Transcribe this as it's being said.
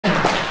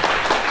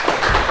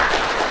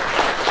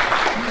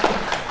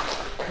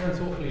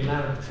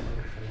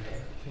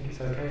think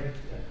it's okay?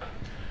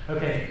 Yeah.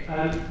 Okay,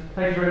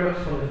 thank you very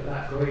much for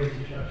that great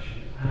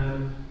introduction.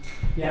 I'm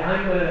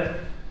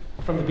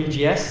from the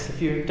BGS.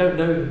 If you don't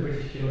know the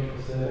British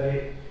Geological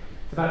Survey,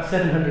 it's about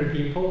 700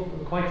 people,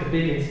 quite a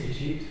big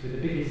institute, with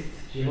the biggest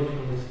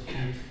geological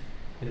institute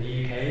in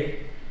the UK.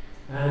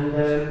 And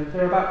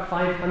there are about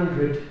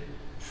 500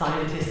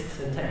 scientists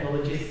and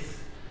technologists,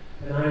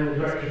 and I'm the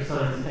Director of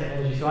Science and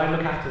Technology, so I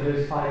look after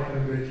those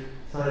 500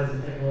 science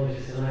and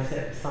technologists, and I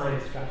set the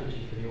science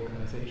strategy for the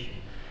organisation.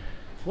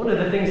 One of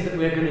the things that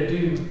we're going to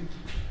do in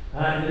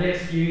the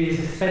next few years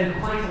is spend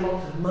quite a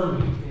lot of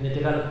money in the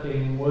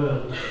developing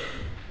world.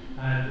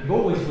 We've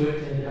always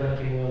worked in the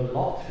developing world a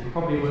lot. We've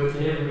probably worked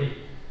in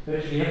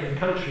virtually every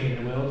country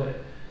in the world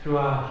through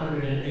our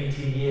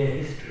 180-year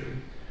history.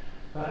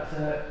 But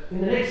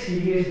in the next few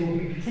years, we'll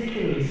be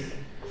particularly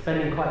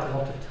spending quite a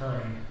lot of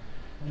time.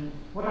 And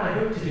what I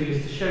hope to do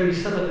is to show you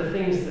some of the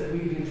things that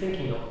we've been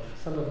thinking of,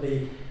 some of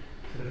the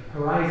sort of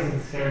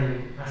horizon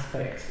scanning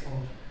aspects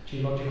of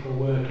geological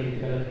work in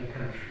developing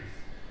countries.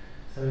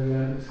 So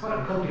it's quite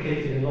a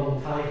complicated and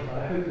long title, but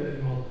I hope that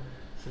you will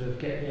sort of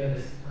get me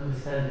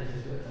understand it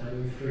as I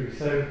move through.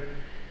 So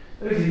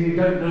those of you who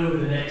don't know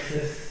the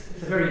nexus,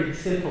 it's a very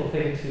simple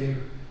thing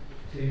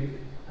to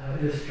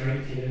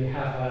illustrate. You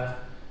have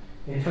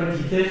in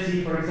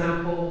 2030, for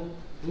example,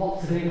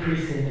 lots of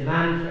increase in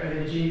demand for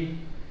energy.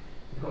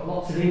 We've got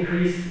lots of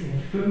increase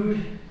in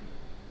food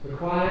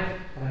required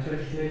by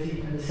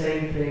 2030, and the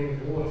same thing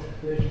with water.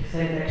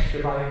 30%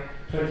 extra by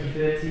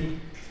 2030,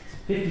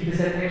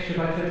 50% extra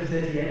by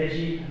 2030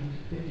 energy, and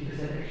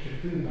 50% extra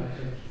food by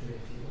 2030.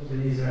 All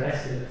of these are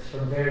estimates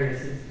from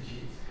various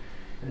institutes.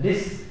 And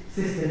this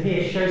system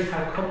here shows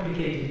how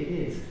complicated it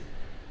is.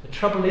 The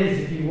trouble is,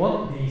 if you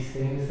want these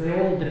things, they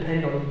all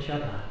depend on each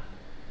other.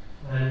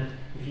 And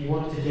if you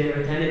want to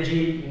generate energy,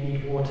 you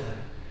need water.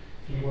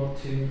 If you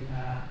want to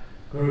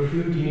grow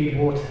food, you need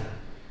water.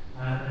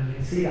 And you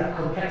can see that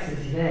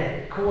complexity there.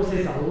 It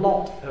causes a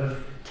lot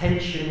of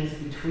tensions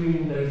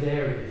between those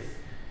areas.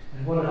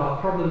 And one of our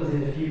problems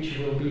in the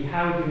future will be,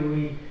 how do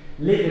we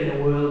live in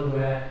a world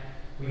where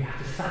we have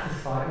to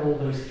satisfy all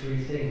those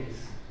three things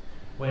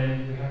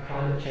when we have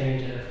climate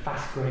change and a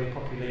fast-growing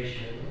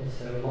population and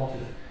also a lot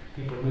of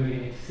people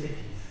moving into cities.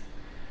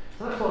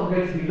 So that's what I'm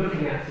going to be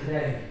looking at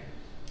today.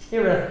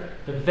 Here are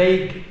the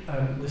vague,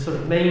 the sort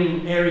of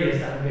main areas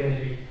that I'm going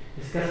to be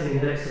discussing in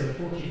the next sort of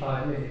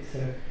 45 minutes.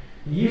 So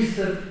the use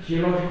of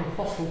geological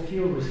fossil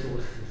fuel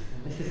resources.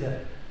 And this is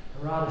a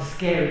rather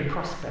scary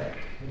prospect,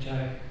 which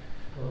I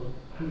will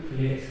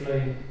hopefully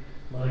explain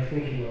my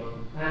thinking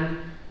on. And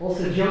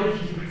also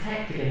geology to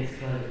protect against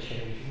climate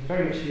change,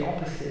 very much the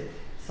opposite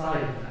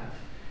side of that.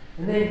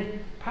 And then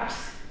perhaps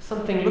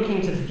something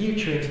looking to the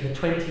future, into the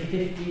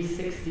 2050s,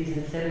 60s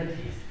and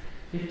 70s,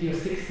 50 or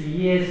 60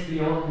 years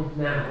beyond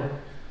now.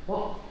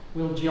 What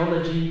will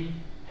geology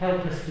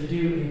help us to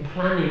do in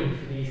planning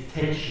for these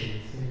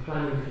tensions, in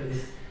planning for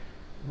this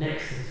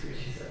nexus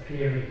which is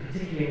appearing,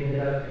 particularly in the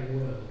developing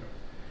world?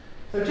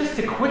 So just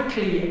to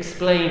quickly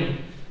explain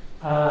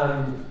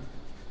some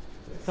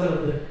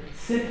of the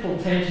simple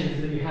tensions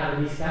that we have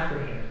in East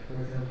Africa,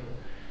 for example.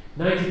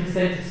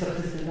 90% of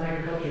subsistence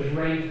agriculture is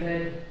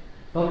rain-fed.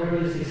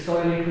 Vulnerability of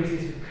soil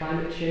increases with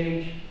climate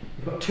change.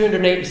 We've got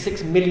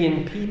 286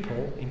 million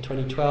people in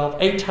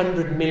 2012,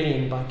 800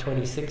 million by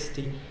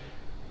 2060,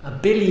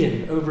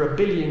 over a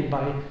billion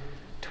by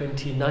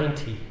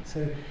 2090.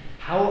 So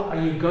how are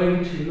you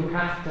going to look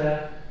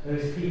after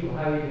those people?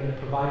 How are you going to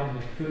provide them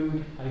with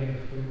food? How are you going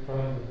to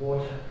provide them with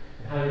water?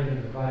 And how are you going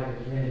to provide them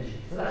with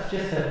energy? So that's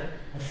just a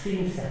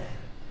scene setter.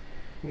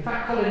 In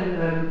fact,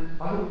 Colin,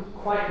 I'm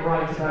quite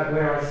right about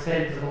where I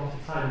spent a lot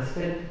of time. I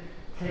spent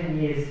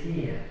 10 years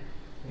here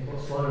in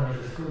Botswana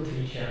as a school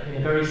teacher in a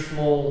very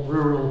small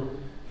rural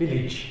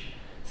village.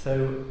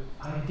 So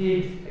I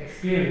did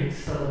experience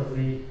some of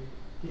the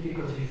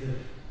difficulties of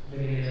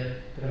living in a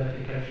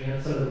developing country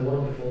and some of the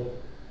wonderful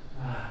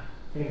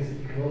things that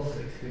you can also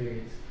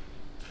experience.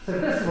 So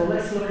first of all,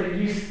 let's look at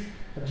use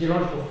of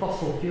geological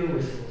fossil fuel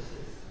resources.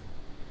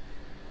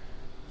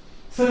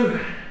 So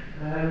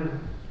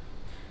I'm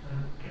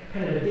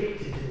kind of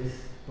addicted to this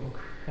book.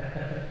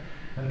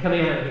 I'm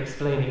coming out and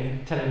explaining it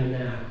and telling you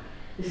now.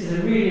 This is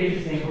a really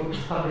interesting book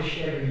that's published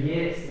every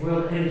year. It's the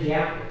World Energy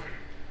Outlook,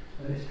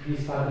 and it's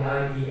produced by the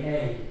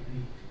IEA,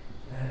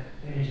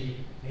 the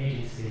Energy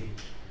Agency.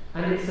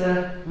 And it's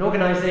an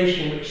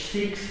organisation which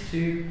seeks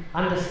to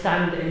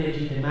understand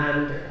energy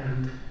demand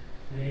and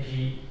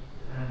energy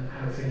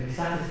how it's going to be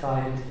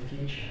satisfied into the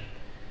future.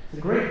 It's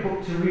a great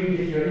book to read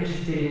if you're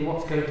interested in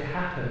what's going to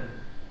happen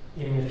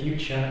in the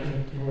future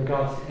in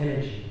regards to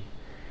energy.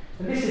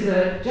 And this is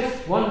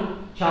just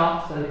one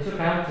chart that I took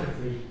out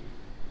of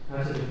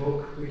the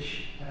book,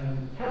 which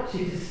helps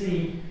you to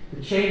see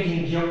the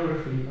changing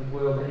geography of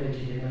world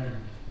energy demand.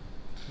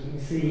 You can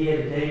see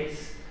here the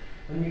dates,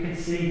 and you can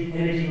see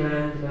energy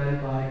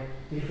demand by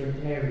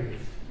different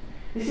areas.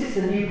 This is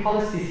the new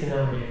policy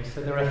scenario.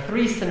 So there are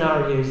 3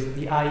 scenarios that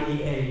the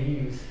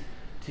IEA use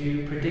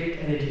to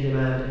predict energy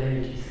demand and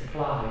energy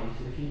supply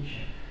into the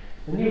future.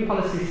 The new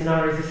policy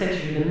scenario is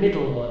essentially the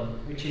middle one,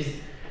 which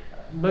is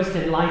most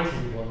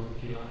enlightened one,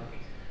 if you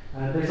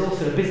like. There's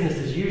also a business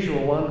as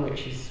usual one,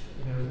 which is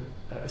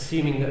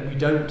assuming that we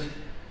don't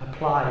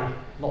apply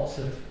lots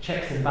of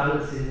checks and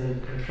balances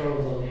and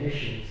controls on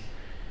emissions.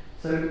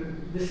 So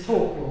this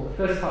talk, or the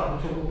first part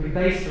of the talk, will be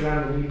based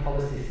around the new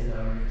policy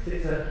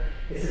scenarios.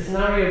 It's a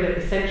scenario that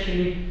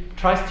essentially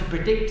tries to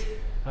predict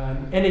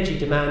energy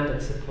demand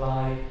and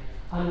supply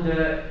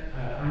under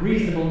a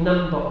reasonable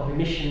number of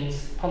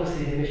emissions,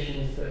 policies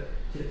to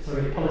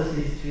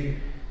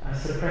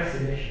suppress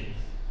emissions.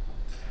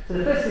 So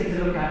the first thing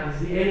to look at is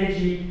the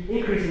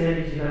increase in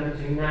energy demand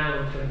between now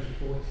and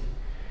 2040.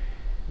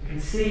 You can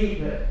see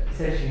that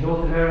essentially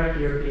North America,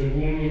 European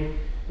Union,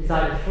 is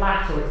either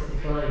flat or it's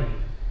declining.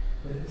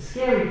 The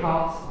scary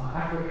parts are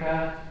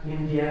Africa,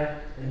 India,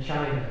 and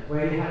China,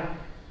 where you have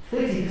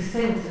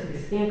 30% of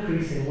this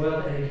increase in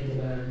world energy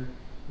demand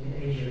in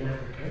Asia and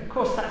Africa. And of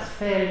course, that's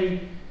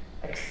fairly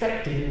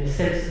expected in the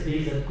sense that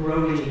these are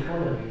growing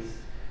economies.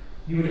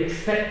 You would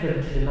expect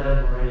them to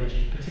demand more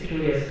energy,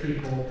 particularly as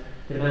people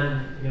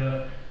demand,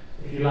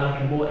 if you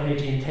like, a more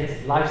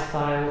energy-intensive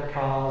lifestyle,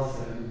 cars,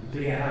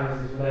 bigger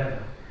houses,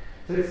 whatever.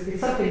 So it's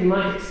something you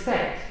might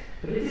expect,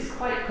 but it is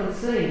quite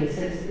concerning in the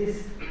sense that it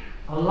is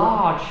a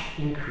large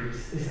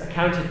increase is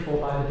accounted for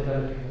by the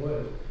developing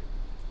world.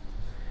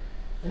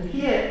 And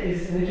here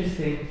is an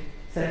interesting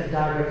set of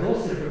diagrams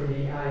also from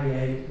the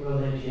IEA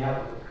World Energy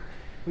Outlook,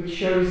 which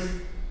shows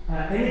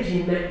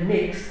energy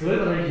mix,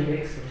 global energy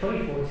mix for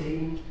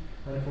 2014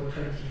 and for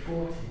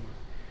 2040.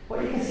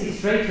 What you can see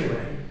straight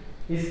away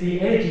is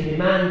the energy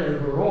demand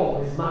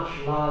overall is much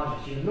larger.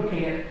 So you're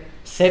looking at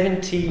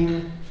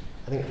 17,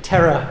 I think,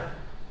 tera,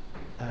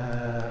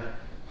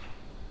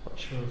 not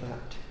sure of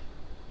that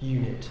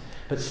unit,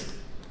 but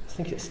I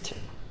think it's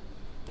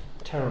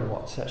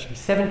terawatts actually,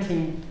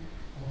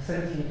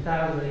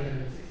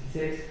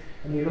 17,866,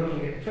 and you're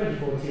looking at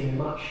 2014, a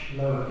much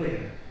lower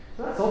figure.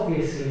 So that's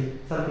obviously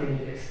something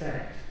you'd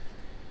expect.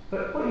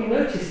 But what you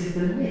notice is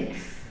the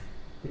mix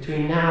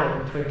between now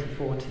and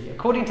 2040,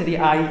 according to the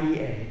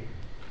IEA,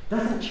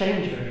 doesn't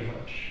change very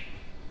much.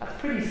 That's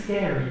pretty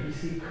scary. You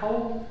see,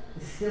 coal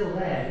is still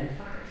there. In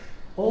fact,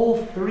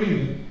 all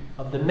three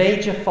of the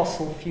major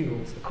fossil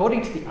fuels,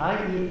 according to the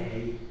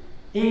IEA,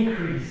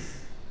 increase.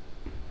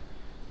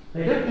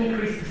 They don't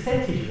increase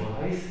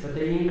percentage-wise, but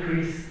they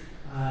increase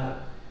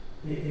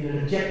in an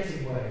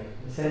objective way,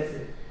 in the sense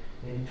that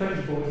in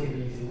 2040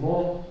 we're using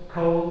more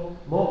coal,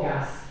 more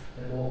gas,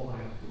 and more oil.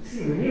 You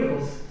see,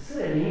 renewables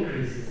certainly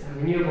increases, and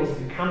renewables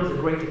becomes a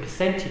greater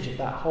percentage of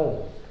that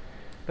whole.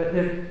 But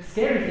the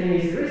scary thing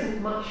is there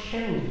isn't much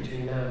change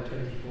between now and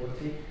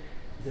 2040.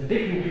 There's a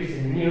big increase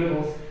in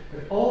renewables,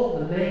 but all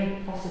the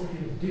main fossil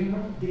fuels do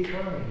not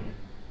decline,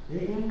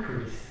 they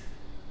increase.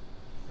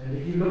 And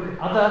if you look at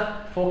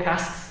other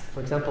forecasts,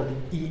 for example,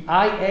 the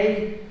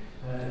EIA,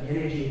 the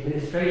Energy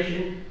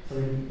Administration,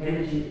 the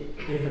Energy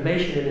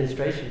Information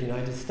Administration of the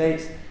United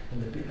States,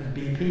 and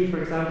BP,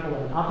 for example,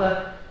 and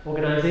other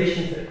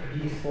organizations that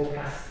produce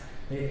forecasts,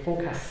 they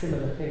forecast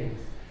similar things.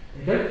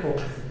 They don't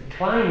forecast a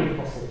decline in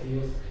fossil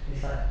fuels, they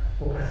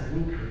forecast an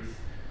increase,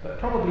 but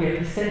probably a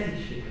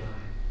percentage decline.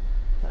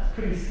 That's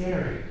pretty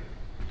scary.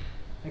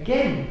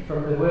 Again,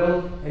 from the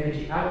World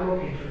Energy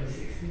Outlook in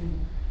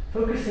 2016,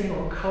 focusing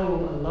on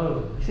coal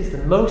alone, this is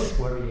the most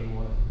worrying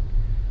one.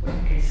 What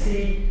you can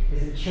see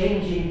is a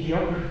changing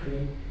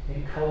geography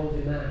in coal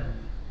demand.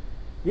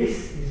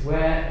 This is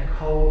where the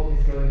coal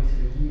is going to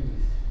be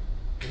used.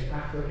 In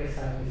Africa,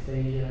 Southeast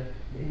Asia,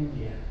 in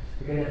India.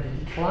 We're going to have a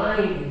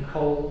decline in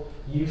coal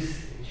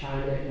use in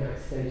China,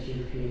 United States,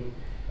 European,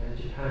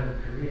 Japan and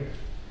Korea.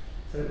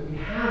 So we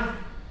have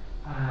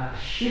a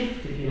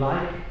shift, if you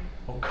like,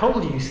 on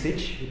coal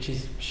usage, which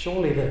is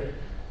surely the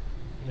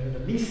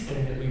least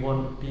thing that we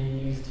want being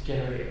used to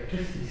generate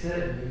electricity,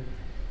 certainly,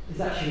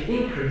 is actually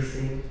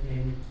increasing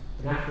in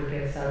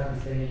Africa,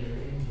 Southeast Asia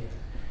and India.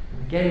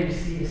 And again, you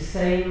see the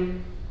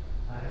same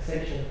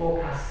essential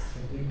forecasts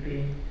from BP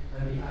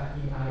and the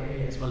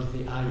EIA as well as the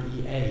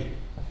IEA.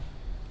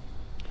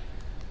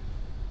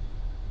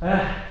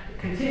 It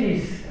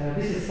continues,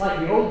 this is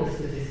slightly older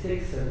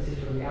statistics, so this is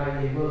from the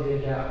IEA World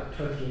Energy Outlook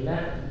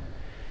 2011.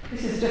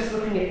 This is just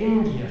looking at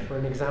India for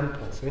an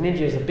example. So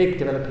India is a big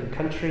developing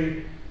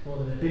country, more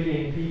than 1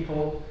 billion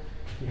people.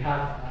 You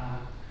have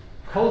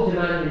coal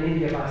demand in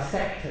India by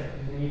sector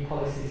in the new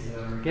policy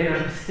scenario. Again,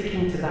 I'm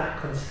sticking to that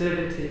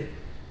conservative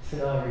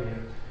scenario.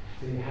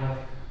 So you have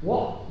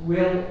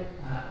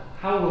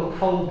how will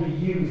coal be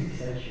used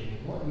essentially?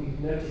 What you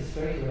notice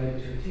straight away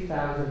between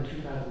 2000 and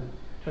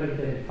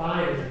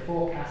 2035 is a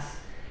forecast,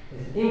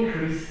 is an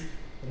increase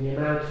in the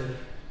amount of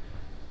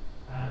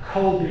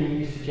coal being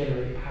used to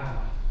generate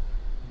power.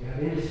 You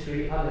have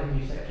industry, other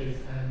new sectors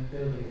and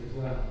buildings as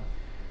well.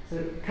 So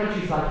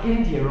countries like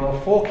India are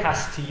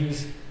forecast to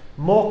use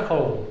more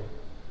coal.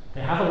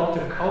 They have a lot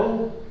of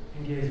coal.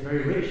 India is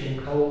very rich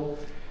in coal,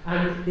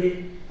 and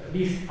at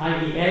least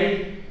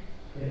IEA,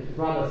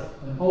 rather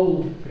an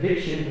old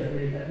prediction, but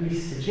they at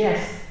least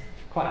suggest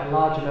quite a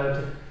large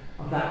amount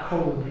of that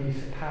coal will be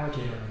used for power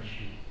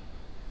generation.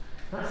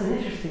 That's an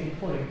interesting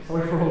point.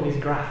 Sorry for all these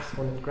graphs,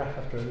 one graph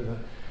after another.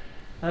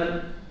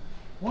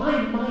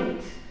 Why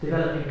might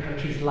developing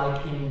countries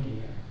like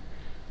India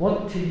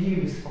want to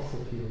use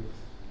fossil fuels?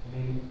 I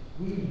mean,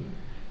 we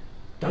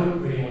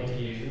don't really want to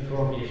use them for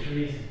obvious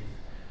reasons.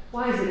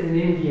 Why is it in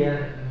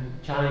India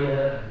and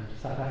China and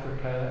South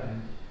Africa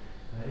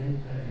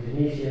and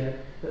Indonesia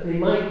that they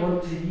might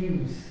want to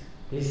use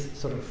these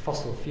sort of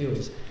fossil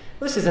fuels?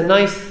 Well, this is a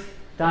nice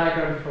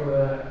diagram from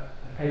a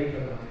paper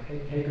by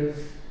Higgins,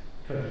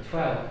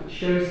 2012, which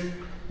shows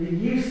the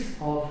use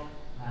of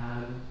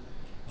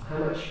how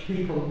much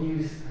people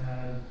use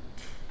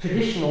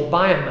traditional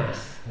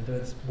biomass, whether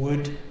it's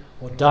wood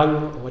or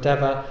dung or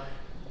whatever,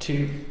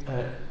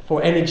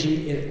 for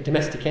energy,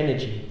 domestic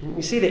energy. And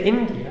we see that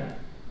India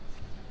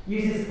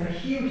uses a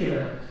huge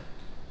amount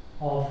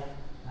of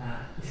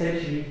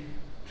essentially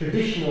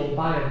traditional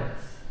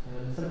biomass,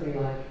 something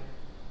like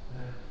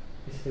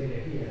this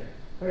figure here.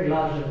 Very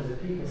large numbers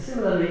of people.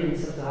 Similarly, in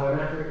sub-Saharan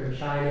Africa and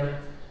China,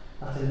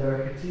 Latin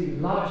America too,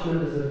 large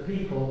numbers of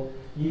people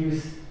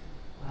use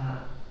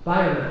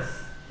biomass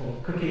for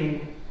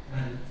cooking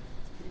and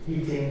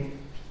heating,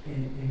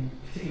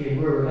 particularly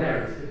in rural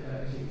areas,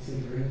 as you can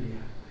see for India.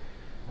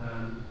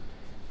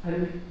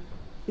 And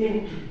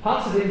in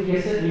parts of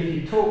India,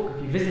 certainly if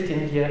you visit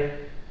India,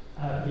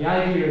 the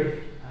idea of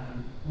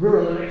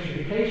rural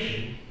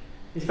electrification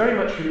is very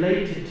much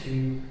related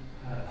to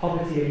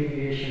poverty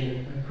alleviation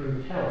and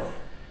improved health.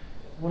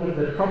 One of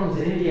the problems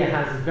that India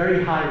has is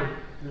very high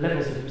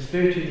levels of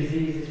respiratory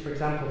diseases, for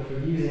example, for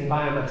using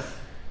biomass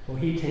for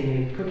heating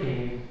and cooking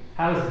in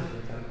houses, for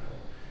example.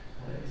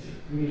 It's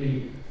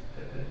really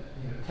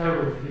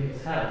terrible for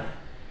people's health.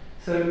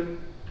 So,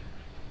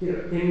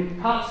 in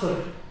parts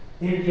of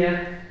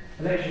India,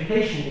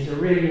 electrification is a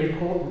really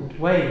important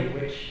way in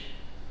which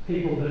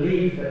people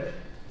believe that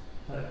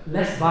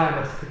less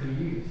biomass could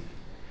be used.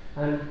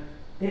 And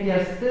India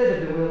has a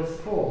third of the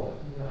world's poor.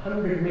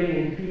 100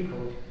 million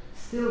people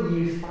still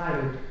use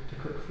firewood to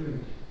cook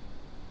food.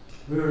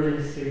 Rural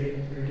industry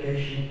and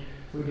irrigation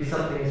would be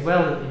something as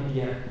well that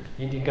the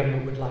Indian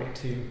government would like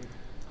to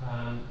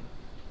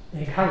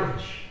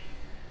encourage.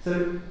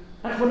 So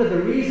that's one of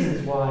the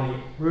reasons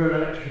why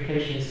rural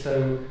electrification is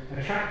so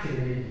attractive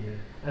in India.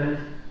 And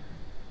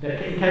that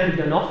it can be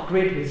done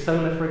off-grid with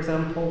solar, for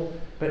example,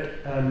 but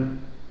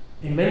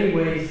in many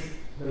ways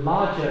the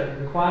larger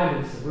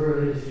requirements of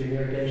rural industry and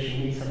irrigation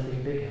need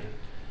something bigger.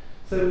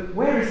 So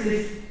where is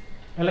this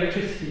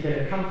electricity going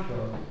to come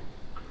from?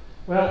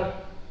 Well,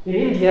 in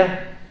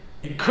India,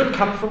 it could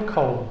come from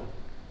coal.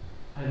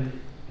 And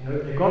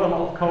they've got a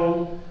lot of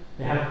coal.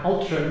 They have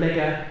ultra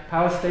mega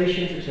power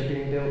stations which are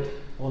being built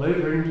all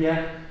over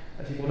India.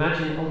 As you can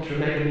imagine, ultra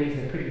mega means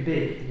they're pretty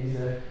big. These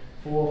are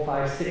 4,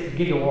 5, 6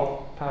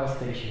 gigawatt power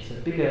stations, so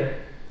bigger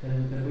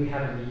than we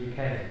have in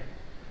the UK.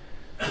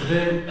 To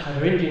burn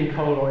either Indian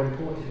coal or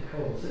imported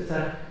coal. So it's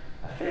a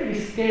fairly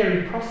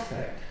scary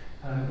prospect,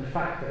 the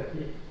fact that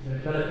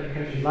developing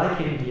countries like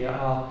India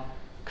are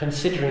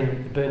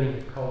considering the burning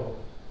of coal.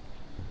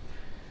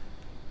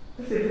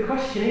 So the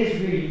question is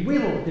really,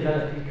 will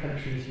developing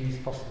countries use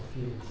fossil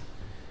fuels?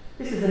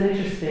 This is an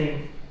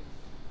interesting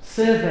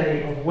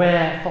survey of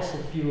where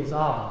fossil fuels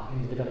are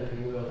in the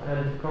developing world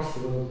and across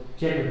the world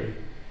generally.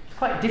 It's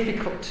quite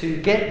difficult to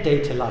get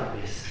data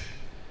like this.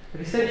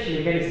 But essentially,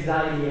 again, this is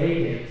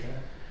IEA data.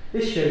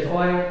 This shows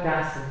oil,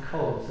 gas and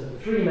coal, so the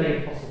three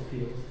main fossil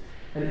fuels.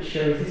 And it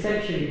shows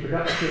essentially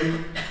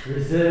production,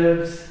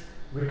 reserves,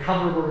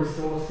 recoverable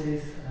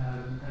resources,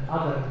 and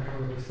other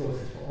recoverable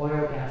resources for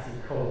oil, gas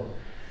and coal.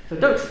 So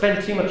don't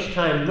spend too much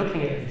time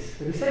looking at this,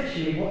 but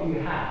essentially what you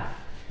have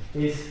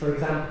is, for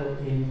example,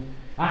 in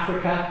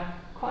Africa,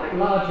 quite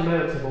large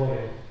amounts of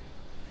oil.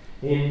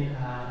 In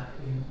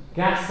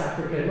gas,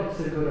 Africa, not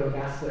so good on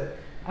gas, but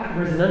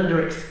Africa is an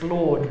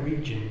underexplored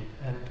region,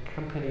 and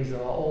companies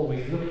are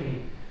always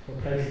looking for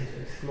places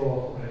to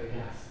explore oil and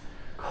gas.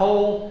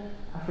 Coal,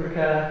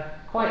 Africa,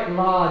 quite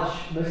large,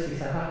 mostly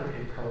South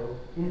African coal.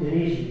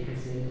 Indonesia, you can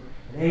see,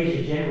 and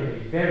Asia generally,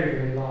 very,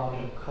 very large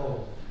on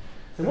coal.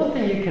 So one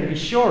thing you can be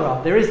sure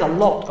of, there is a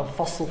lot of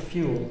fossil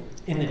fuel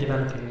in the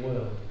developing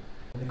world.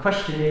 And the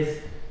question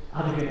is,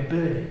 are they going to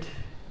burn it?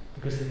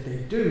 Because if they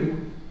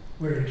do,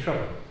 we're in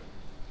trouble.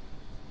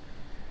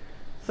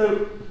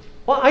 So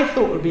what I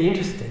thought would be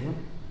interesting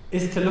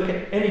is to look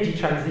at energy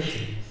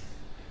transitions,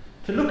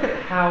 to look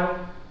at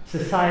how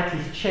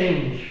societies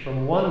change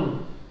from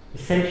one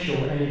essential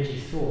energy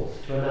source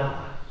to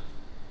another.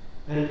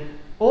 And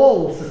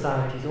all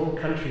societies, all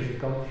countries have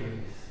gone through this.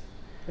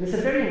 And it's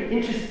a very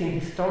interesting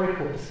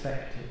historical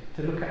perspective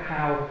to look at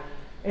how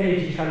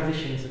energy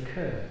transitions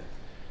occur.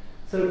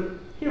 So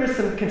here are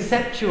some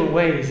conceptual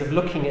ways of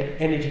looking at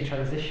energy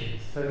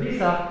transitions. So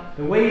these are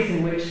the ways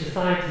in which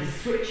societies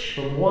switch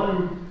from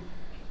one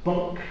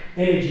bulk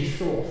energy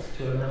source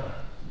to another.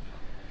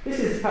 This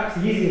is perhaps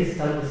the easiest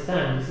to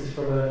understand. This is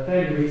from a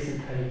fairly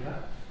recent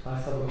paper by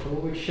Geological,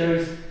 which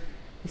shows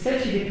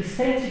essentially the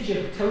percentage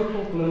of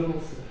total global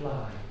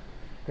supply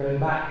going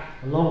back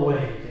a long way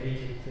to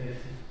 1830.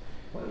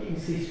 What you can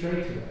see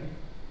straight away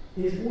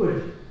is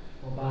wood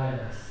or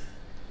biomass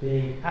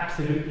being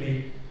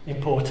absolutely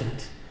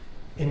important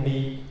in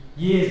the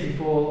years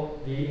before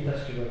the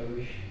Industrial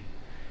Revolution.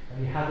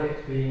 And you have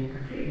it being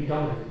completely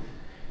dominant.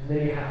 And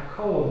then you have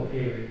coal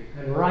appearing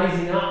and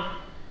rising up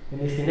in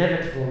this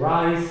inevitable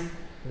rise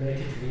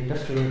related to the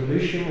Industrial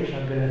Revolution, which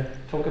I'm going to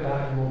talk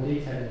about in more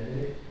detail in a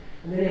minute.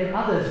 And then you have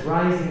others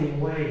rising in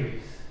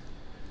waves.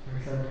 For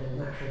example,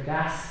 natural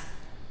gas,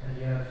 and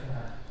you have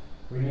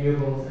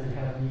renewables, and you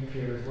have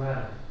nuclear as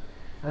well.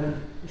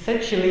 And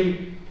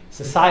essentially,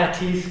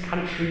 societies,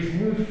 countries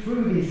move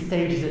through these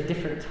stages at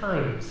different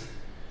times.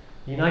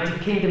 The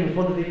United Kingdom was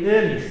one of the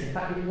earliest, in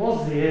fact it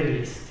was the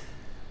earliest,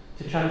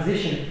 to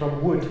transition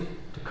from wood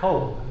to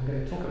coal. I'm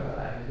going to talk about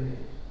that in a minute.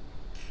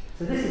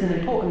 So this is an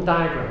important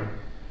diagram.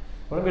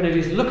 What I'm going to do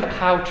is look at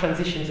how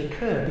transitions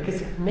occur,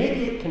 because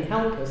maybe it can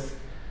help us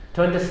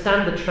to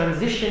understand the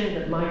transition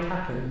that might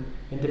happen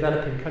in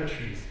developing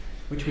countries,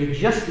 which we're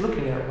just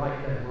looking at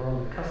right now. We're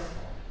on the cusp of.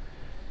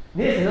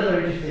 And here's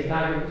another interesting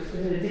diagram, which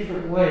is in a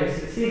different way.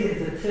 So it sees it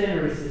as a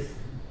ternary system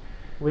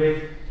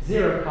with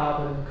zero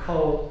carbon,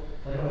 coal,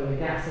 and oil and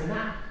gas. And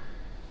that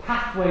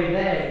pathway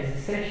there is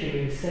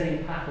essentially the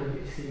same pathway that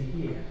you see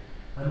here.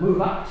 And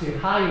move up to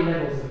high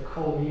levels of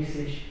coal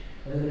usage,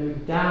 and then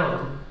move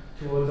down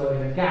towards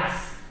oil and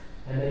gas,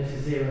 and then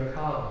to zero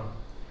carbon.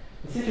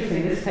 It's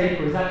interesting, this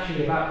paper is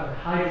actually about the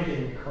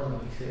hydrogen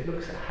economy, so it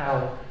looks at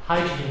how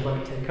hydrogen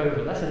might take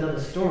over. That's another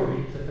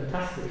story, it's a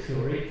fantastic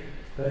story,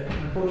 but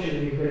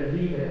unfortunately we're going to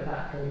leave it at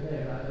that point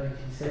there, about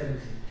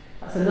 1970.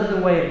 That's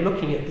another way of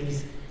looking at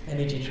these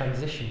energy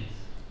transitions.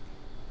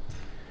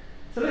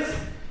 So let's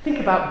think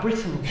about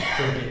Britain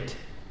for a bit.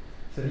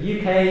 So the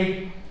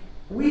UK,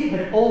 we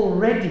had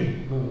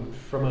already moved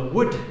from a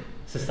wood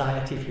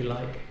society, if you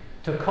like,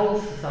 to a coal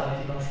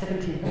society by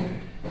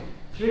 1700.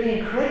 It's really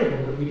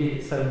incredible that we did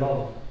it so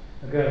long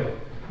ago.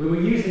 We were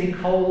using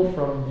coal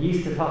from the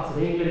eastern parts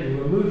of England,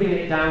 we were moving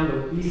it down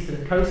the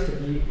eastern coast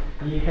of the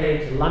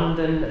UK to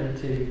London and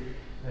to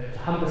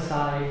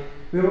Humberside.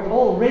 We were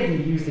already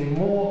using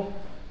more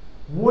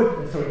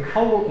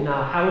coal in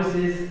our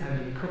houses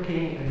and in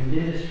cooking and in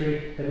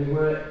industry than we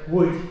were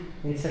wood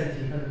in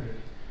 1700.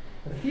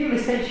 And fuel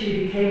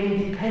essentially became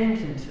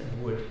independent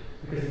of wood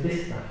because of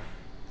this stuff,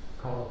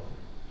 coal.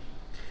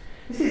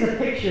 This is a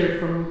picture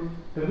from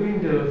the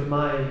window of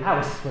my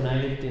house when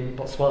I lived in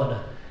Botswana.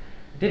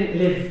 I didn't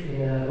live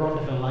in a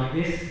rondeville like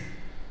this,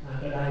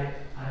 but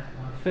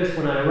first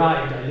when I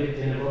arrived I lived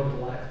in a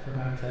rondeville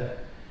for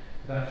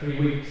about 3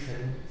 weeks,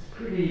 and it's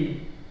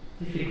pretty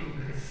difficult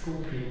because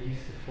scorpion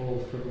used to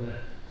fall from the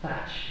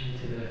thatch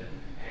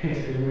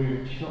into the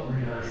room, which is not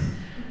very nice.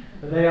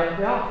 But they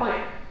are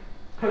quite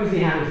cosy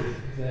houses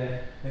because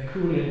they're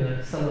cool in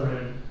the summer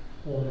and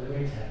warm in the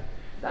winter.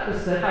 That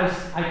was the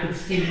house I could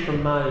see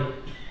from my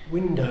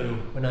window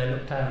when I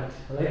looked out.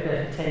 I lived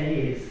there for 10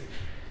 years.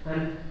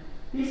 And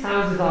these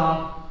houses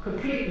are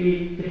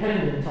completely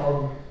dependent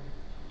on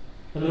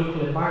the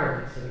local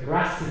environment. So the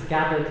grass is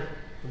gathered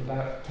from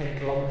about 10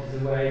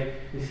 kilometres away,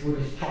 this wood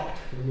is chopped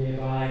from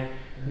nearby,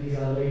 and these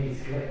are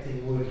ladies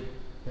collecting wood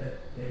that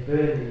they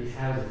burn in these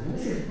houses. And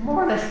this is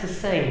more or less the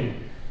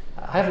same.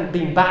 I haven't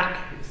been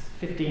back, it's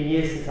 15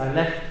 years since I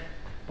left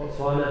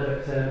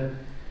Botswana, but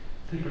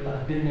people that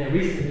have been there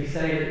recently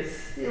say that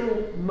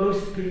still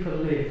most people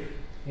live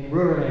in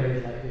rural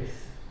areas like this.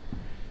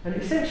 And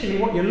essentially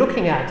what you're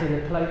looking at in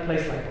a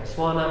place like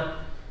Botswana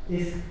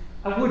is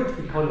a wood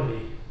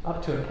economy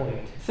up to a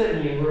point,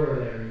 certainly in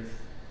rural areas.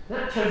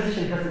 That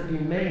transition hasn't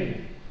been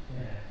made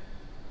yet.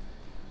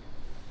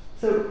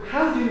 So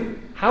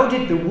how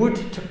did the wood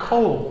to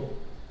coal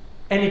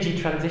energy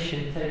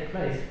transition take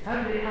place?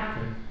 How did it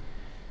happen?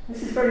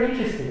 This is very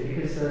interesting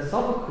because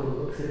Geological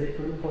looks at it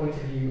from the point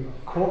of view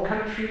of core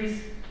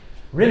countries,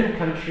 rim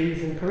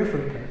countries, and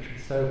periphery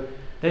countries. So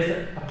there's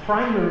a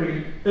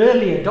primary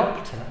early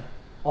adopter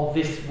of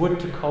this wood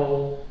to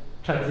coal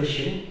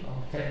transition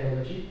of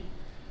technology,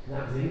 and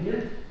that was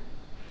England.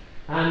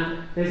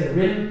 And there's a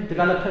rim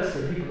developer,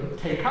 so people that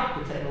take up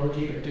the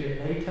technology but do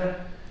it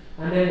later.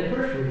 And then the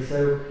periphery,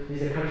 so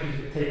these are countries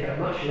that take up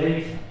much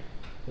later.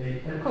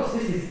 And of course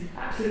this is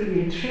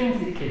absolutely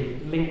intrinsically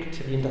linked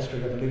to the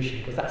Industrial Revolution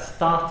because that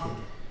started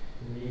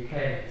in the UK,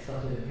 it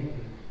started in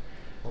England,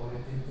 or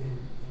in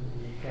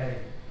the UK.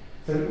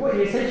 So what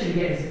you essentially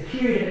get is a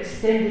period of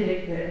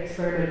extended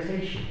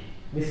experimentation,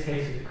 in this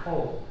case with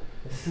coal,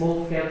 a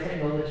small-scale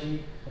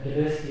technology, a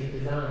diversity of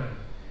design.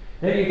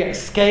 Then you get a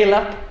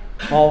scale-up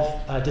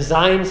of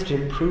designs to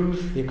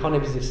improve the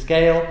economies of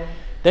scale.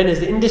 Then as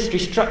the industry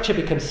structure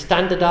becomes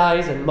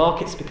standardized and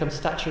markets become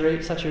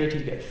saturated,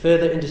 you get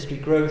further industry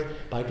growth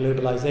by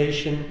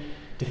globalization,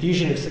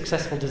 diffusion of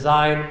successful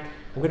design.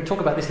 I'm going to talk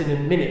about this in a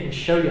minute and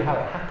show you how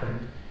it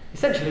happened.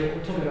 Essentially what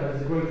we're talking about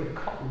is the growth of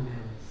cotton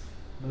mills,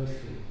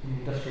 mostly, in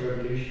the Industrial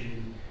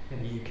Revolution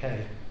in the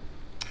UK,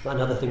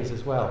 and other things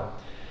as well.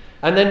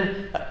 And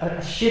then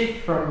a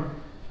shift from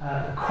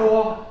the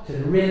core to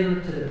the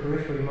rim to the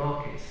periphery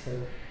markets. So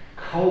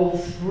coal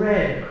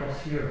spread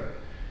across Europe.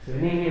 So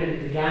in England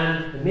it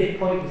began, the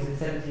midpoint was in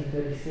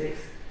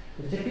 1736.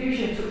 The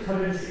diffusion took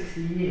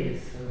 160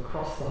 years, so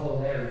across the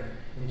whole area.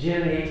 In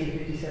Germany,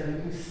 1857,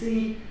 you can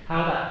see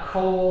how that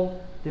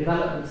coal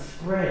development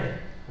spread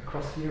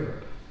across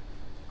Europe.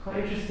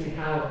 Quite interesting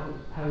how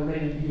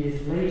many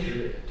years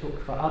later it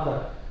took for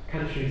other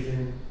countries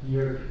in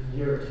Europe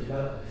to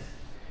develop this.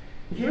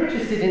 If you're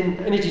interested in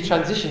energy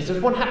transitions,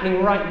 there's one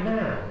happening right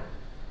now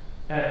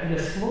in a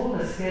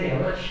smaller scale,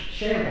 that's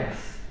shale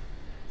gas.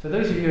 So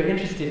those of you who are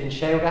interested in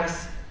shale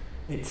gas,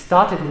 it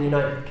started in the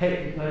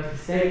United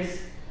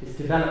States, it's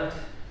developed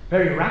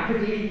very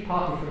rapidly,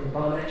 partly from the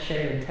Barnett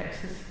Shale in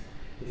Texas.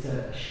 It's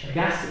a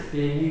gas that's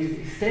being used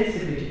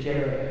extensively to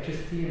generate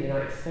electricity in the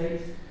United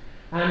States,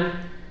 and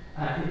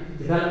it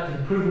developed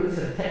improvements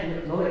of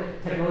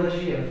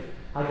technology of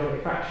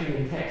hydraulic fracturing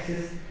in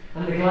Texas,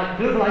 and the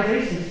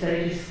globalization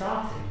stage is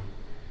starting.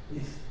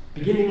 It's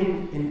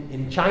beginning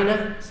in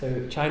China,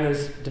 so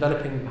China's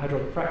developing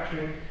hydraulic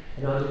fracturing,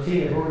 and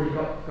Argentina have already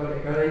got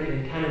it going,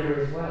 and in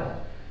Canada as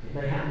well. It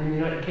may happen in the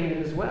United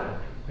Kingdom as well.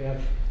 We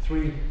have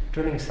 3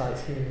 drilling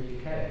sites here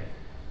in the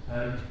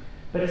UK.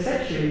 But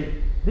essentially,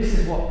 this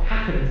is what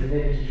happens in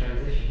energy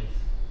transitions.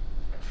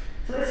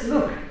 So let's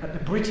look at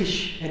the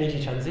British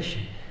energy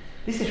transition.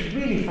 This is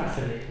really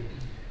fascinating.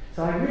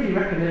 So I really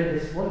recommend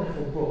this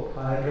wonderful book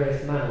by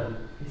Andreas Malm.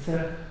 It's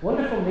a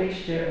wonderful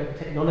mixture of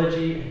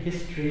technology and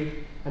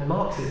history and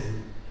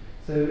Marxism.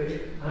 So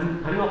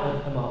I'm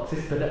not a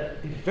Marxist, but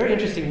it's a very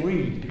interesting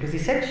read, because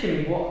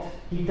essentially what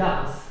he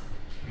does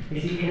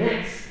is he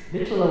connects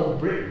little old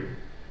Britain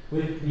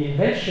with the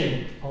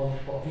invention of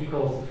what he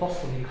calls the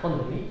fossil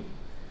economy,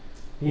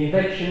 the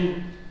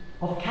invention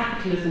of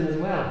capitalism as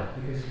well,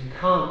 because you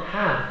can't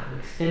have an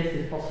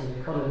extensive fossil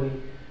economy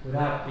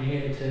without being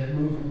able to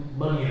move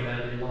money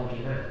around in large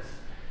amounts.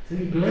 So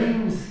he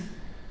blames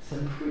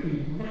some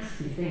pretty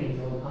nasty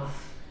things on us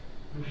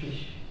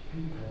British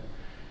people.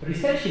 But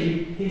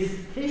essentially, his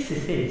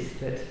thesis is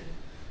that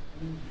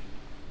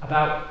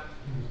about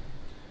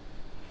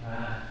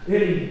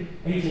early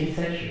 18th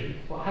century,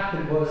 what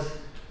happened was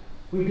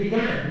we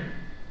began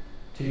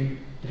to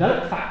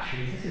develop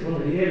factories. This is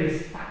one of the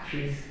earliest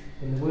factories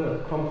in the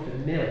world,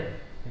 Cromford Mill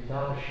in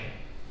Derbyshire.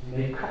 We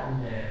made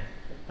cotton there.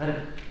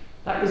 And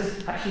that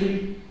was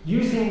actually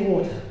using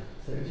water.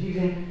 So it was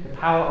using the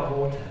power of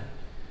water.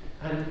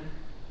 And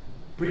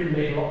Britain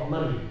made a lot of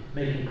money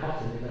making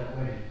cotton in that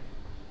way.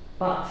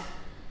 But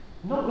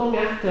not long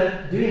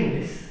after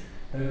doing this,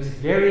 those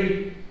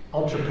very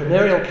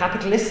entrepreneurial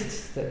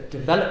capitalists that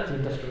developed the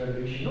Industrial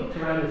Revolution looked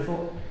around and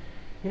thought,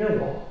 you know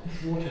what,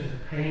 this water is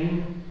a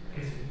pain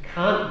because we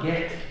can't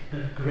get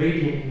the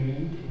gradient we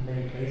need in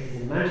many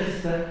places. In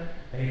Manchester,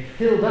 they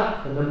filled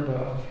up the number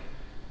of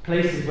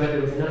places where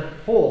there was enough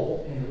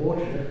fall in the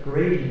water, enough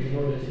gradient in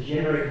order to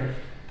generate enough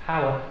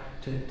power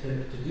to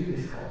do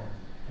this cotton.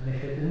 And they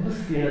said, there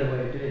must be another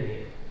way of doing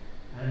it.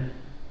 And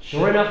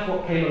sure enough,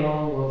 what came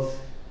along was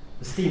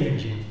the steam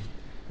engine.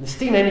 And the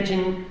steam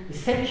engine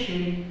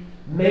essentially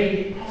made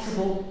it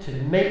possible to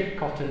make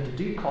cotton, to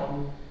do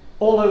cotton,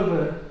 all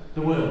over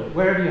the world,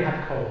 wherever you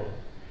had coal.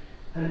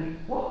 And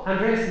what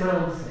Andreas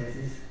Malm says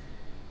is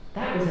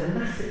that was a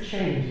massive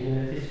change in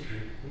Earth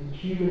history, in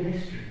human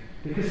history,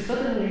 because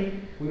suddenly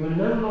we were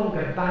no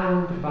longer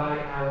bound by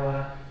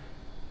our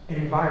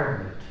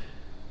environment,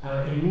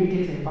 our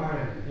immediate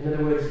environment. In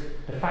other words,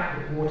 the fact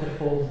that water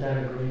falls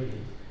down a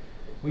gradient.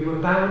 We were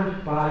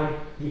bound by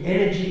the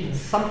energy in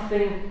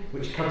something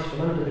which comes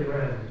from under the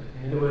ground.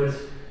 In other words,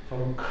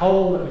 from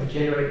coal that was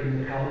generated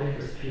in the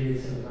Carboniferous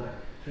period, something like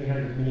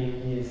 300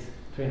 million years,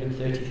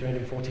 330,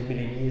 340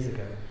 million years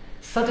ago.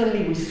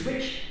 Suddenly we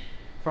switched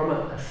from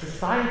a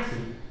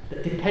society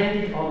that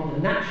depended on the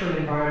natural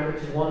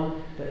environment to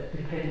one that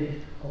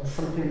depended on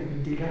something that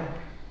we dig up.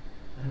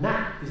 And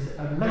that is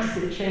a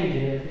massive change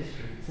in Earth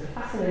history. It's a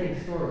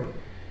fascinating story.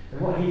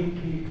 And what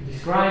he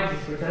describes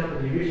is, for example,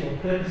 the original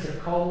purpose of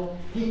coal,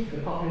 heat for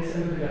the populace,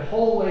 opened a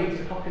whole way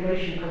to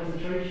population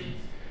concentrations,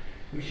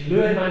 which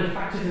lured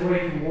manufacturers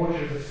away from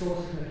water as a source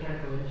of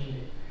mechanical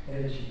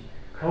energy.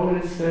 Coal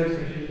and stoves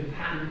contributed a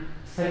pattern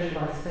of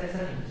centralized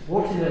settlements.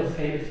 Water mills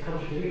came into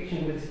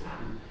contradiction with this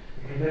pattern.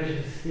 The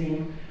conversion to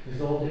steam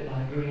resolved it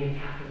by bringing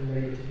capital and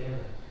labour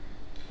together.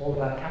 All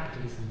about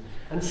capitalism.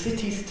 And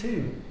cities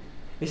too.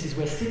 This is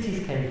where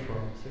cities came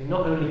from. So he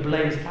not only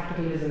blames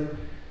capitalism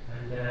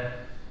and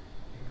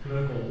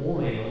global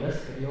warming on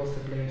us, but he also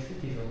blames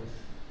cities on us.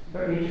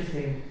 Very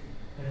interesting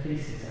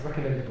thesis. I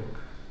recommend the book.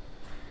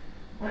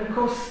 And of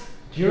course,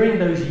 during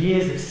those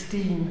years of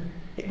steam,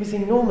 it was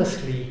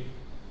enormously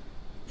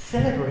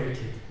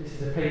celebrated. This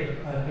is a painting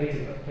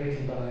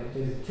by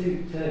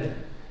Turner,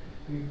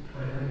 who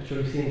I'm sure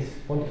you've seen this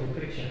wonderful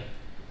picture.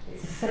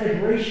 It's a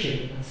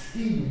celebration of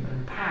steam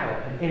and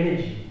power and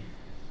energy.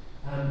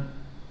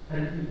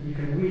 And you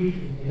can read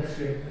in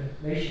Industrial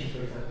Nations,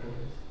 for example,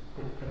 this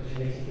book published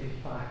in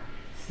 1855,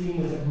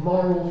 steam was a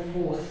moral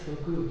force for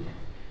good.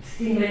 The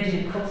steam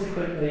engine,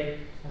 consequently,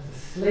 as the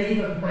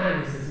slave of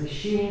man, is a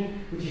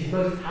machine which is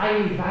most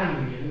highly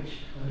valued and which,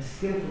 under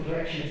skillful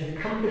direction, has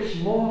accomplished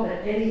more than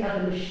any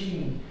other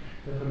machine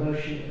for the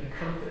promotion of the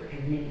comfort,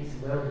 convenience,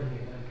 and well-being of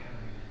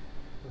mankind.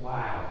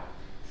 Wow.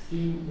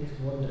 Steam is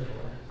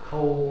wonderful, and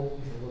coal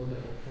is a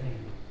wonderful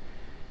thing.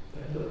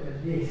 But look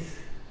at this.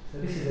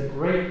 So this is a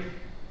great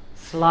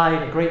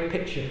slide a great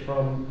picture from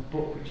a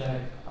book which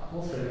I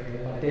also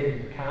recommend by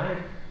David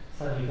Mackay.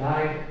 Sadly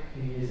died a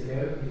few years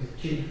ago. He was the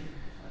chief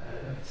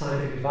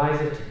scientific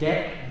advisor to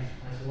DEC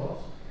as was.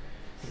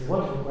 It's a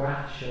wonderful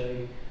graph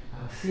showing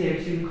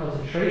CO2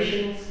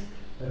 concentrations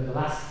over the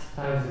last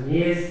 1,000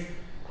 years,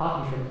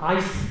 partly from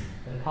ice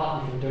and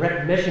partly from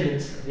direct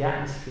measurements of the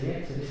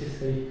atmosphere. So this is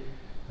the,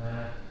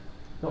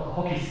 not the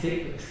hockey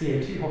stick, but the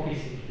CO2 hockey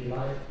stick, if you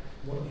like.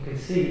 What you can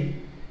see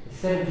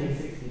is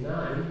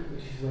 1769,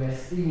 which is where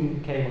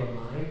steam came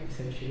online,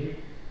 essentially,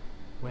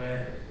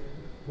 where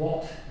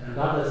Watt and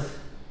others,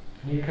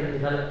 Newcomb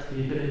developed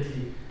the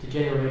ability to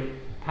generate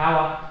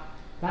power.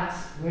 That's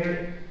where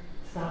it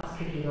starts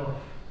kicking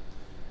off.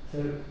 So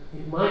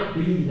it might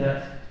be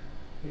that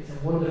it's a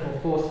wonderful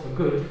force for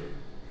good,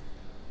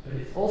 but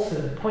it's also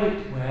the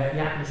point where the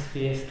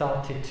atmosphere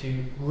started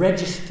to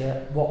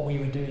register what we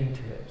were doing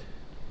to it.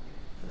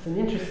 So it's an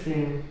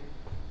interesting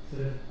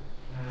sort of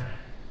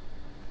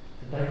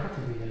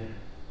dichotomy there.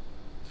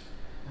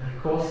 And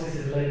of course this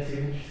has led to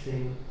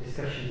interesting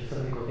discussions of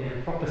something called the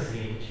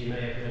Anthropocene, which you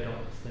may have heard of.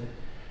 It's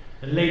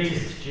the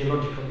latest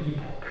geological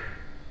epoch.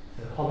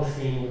 So the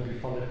Holocene will be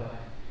followed by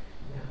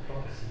the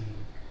Anthropocene.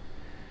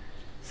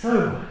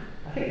 So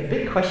I think the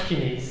big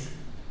question is,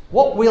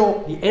 what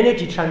will the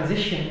energy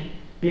transition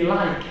be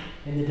like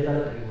in the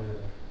developing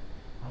world?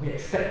 Are we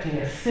expecting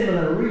a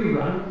similar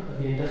rerun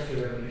of the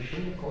Industrial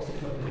Revolution? Of course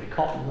it's not going to be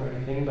cotton or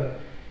anything, but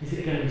is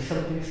it going to be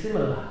something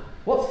similar?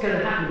 What's going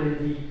to happen in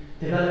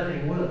the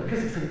developing world?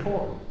 Because it's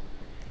important.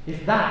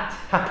 If that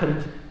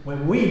happened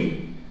when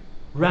we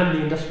ran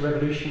the Industrial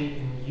Revolution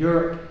in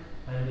Europe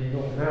and in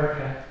North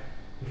America,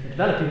 if the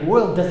developing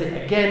world does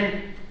it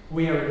again,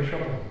 we are in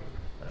trouble.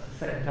 That's the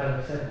second time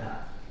I've said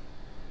that.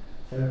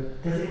 So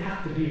does it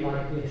have to be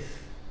like this?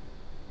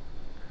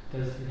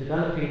 Does the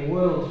developing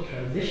world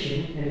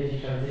transition, energy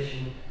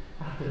transition,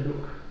 have to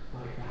look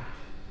like that?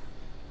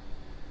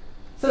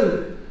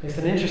 So there's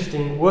some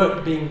interesting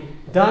work being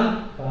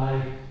done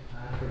by,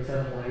 for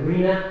example,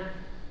 IRENA,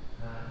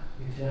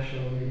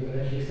 International Renewable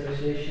Energy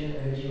Association,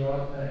 Energy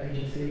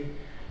Agency,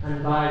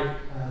 and by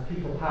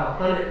People Power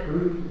Planet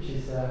Group, which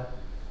is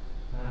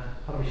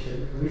published a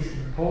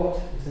recent report.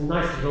 There's a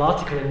nice little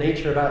article in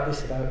Nature about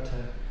this about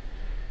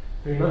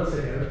 3 months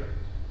ago.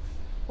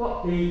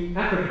 What the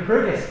Africa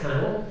Progress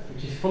Panel,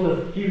 which is full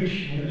of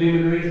huge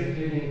luminaries,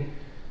 including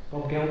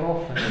Bob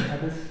Geldof and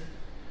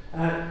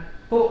others,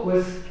 thought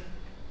was,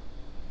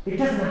 it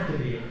doesn't have to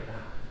be like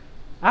that.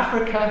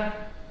 Africa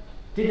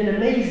did an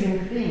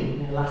amazing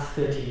thing in the last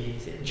 30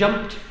 years. It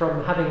jumped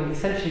from having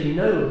essentially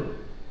no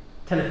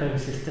telephone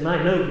system.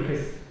 I know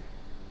because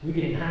we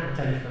didn't have a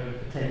telephone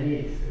for 10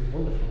 years. It was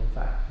wonderful, in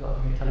fact, not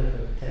having a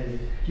telephone for 10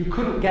 years. You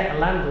couldn't get a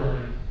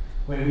landline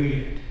where we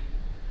lived.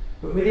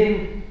 But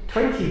within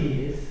 20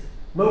 years,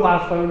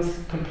 mobile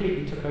phones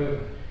completely took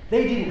over.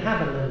 They didn't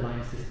have a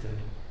landline system.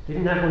 They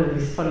didn't have one of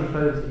these funny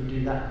phones that you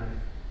do that with.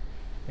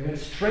 They went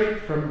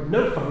straight from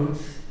no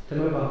phones to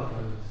mobile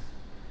phones.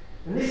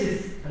 And this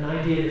is an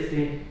idea that's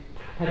been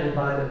peddled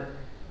by the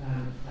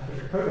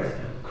Africa Progress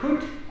Panel.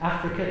 Could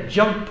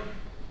Africa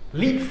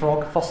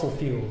leapfrog fossil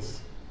fuels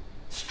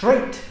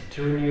straight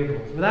to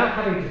renewables without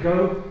having to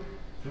go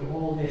through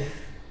all this?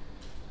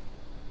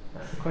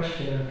 That's the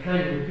question I'm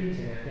kind of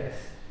repeating, I guess.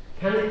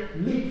 Can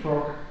it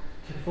leapfrog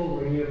to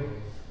full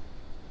renewables?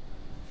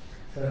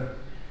 So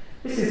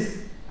this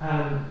is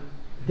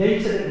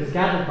data that was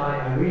gathered by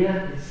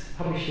IRENA. It's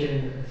published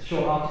in a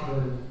short article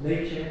in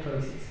Nature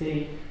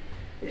 2016.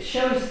 It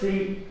shows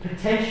the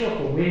potential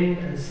for wind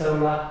and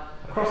solar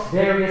across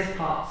various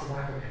parts of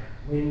Africa.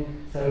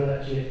 Wind,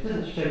 solar, it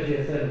doesn't show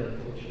geothermal,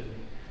 unfortunately.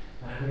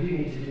 We do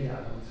need to do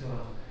that one as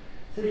well.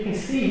 So you can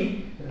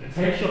see the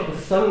potential for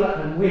solar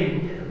and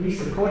wind, at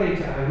least according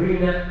to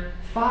IRENA,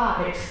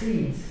 far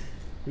exceeds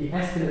the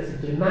estimates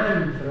of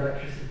demand for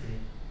electricity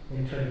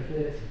in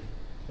 2030.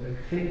 So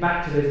think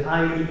back to those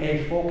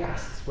IEA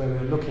forecasts where we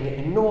were looking at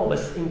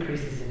enormous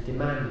increases in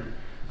demand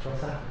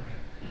across Africa.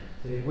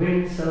 So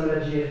wind,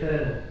 solar,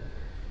 geothermal.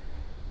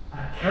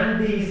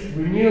 Can these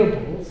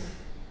renewables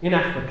in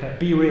Africa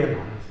be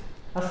realised?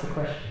 That's the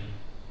question.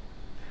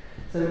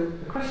 So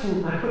the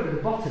question I put at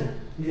the bottom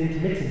is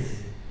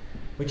intermittency,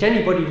 which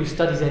anybody who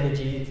studies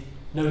energy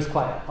knows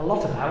quite a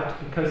lot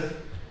about, because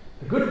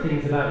the good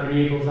things about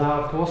renewables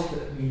are, of course,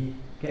 that we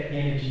get the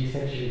energy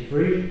essentially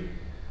free.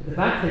 But the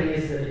bad thing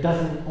is that it's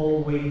not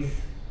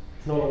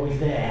always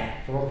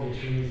there for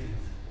obvious reasons.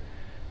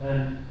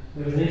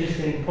 There was an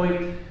interesting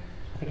point,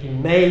 I think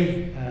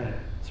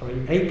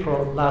in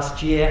April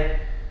last year,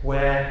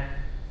 where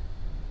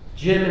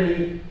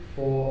Germany,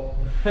 for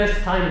the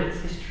first time in its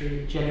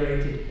history,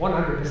 generated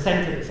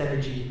 100% of its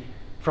energy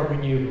from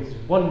renewables.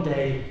 One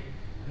day,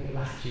 I think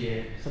last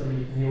year,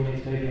 somebody in the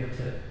audience may be able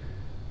to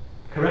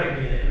correct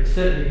me there, but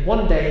certainly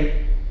one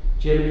day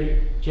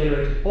Germany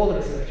generated all of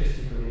its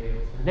electricity from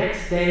renewables. The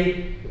next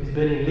day it was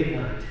burning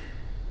lignite,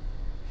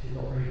 which is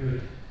not very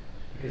good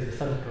because the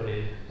sun's put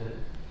in, and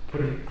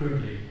put it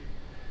crudely.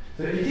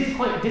 So it is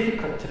quite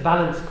difficult to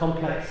balance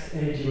complex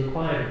energy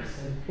requirements,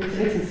 and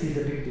intermittency is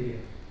a big deal.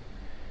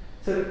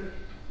 So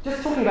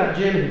just talking about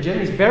Germany,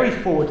 Germany is very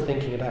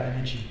forward-thinking about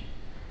energy.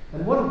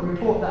 And one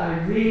report that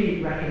I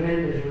really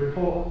recommend is a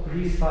report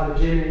produced by the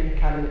German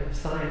Academy of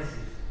Sciences.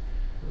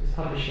 It was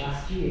published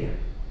last year.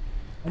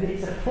 And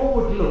it's a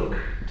forward look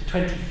to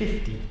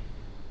 2050.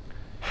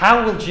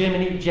 How will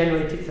Germany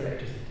generate its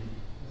electricity?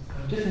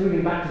 I'm just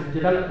moving back to the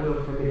developed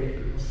world for a minute,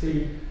 but you'll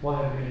see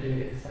why I'm going to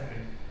do it in a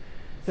second.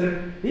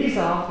 So these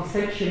are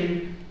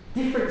essentially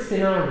different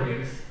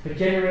scenarios for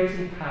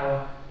generating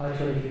power by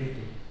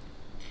 2050.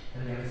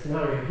 And we have a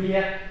scenario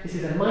here. This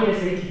is a minus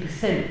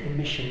 80%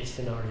 emissions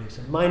scenario,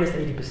 so minus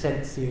 80%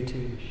 CO2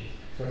 emissions,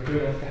 so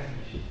greenhouse gas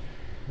emissions.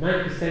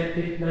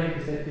 9%,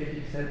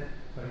 50%,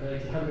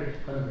 90,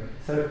 100.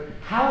 So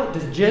how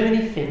does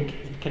Germany think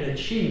it can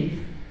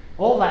achieve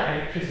all that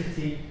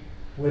electricity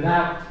with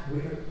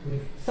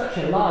such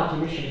a large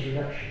emissions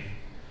reduction?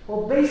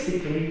 Well,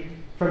 basically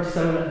from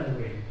solar and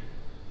wind.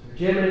 So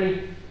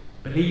Germany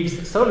believes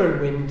that solar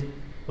and wind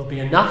will be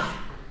enough,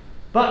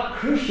 but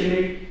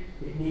crucially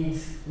it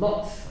needs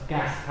lots of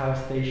gas power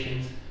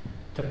stations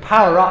to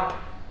power up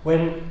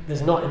when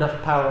there's not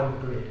enough power on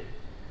the grid.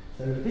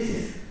 So this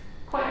is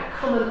quite a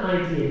common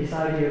idea, this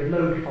idea of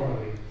load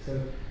following. So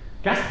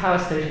gas power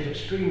stations are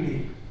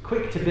extremely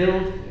quick to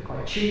build, they're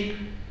quite cheap,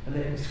 and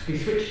they can be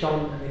switched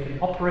on and they can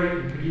operate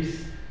and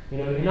produce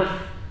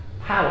enough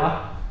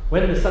power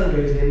when the sun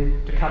goes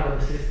in to cover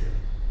the system.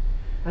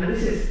 And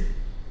this is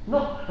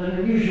not an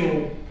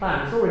unusual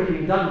plan. It's already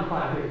been done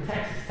quite a bit in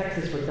Texas.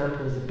 Texas, for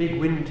example, is a big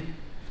wind,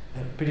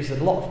 produces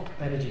a lot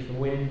of energy from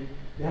wind.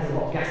 It has a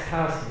lot of gas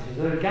power stations.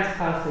 The gas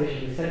power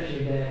station is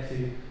essentially there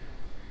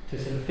to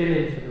sort of fill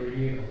in for the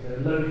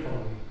renewables, the load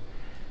following.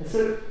 And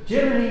so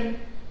Germany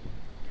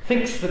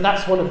thinks that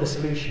that's one of the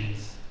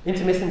solutions.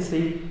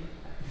 Intermittency,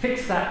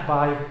 fix that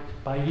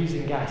by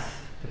using gas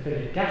to fill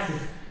it. Gas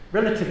is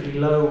relatively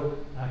low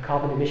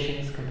carbon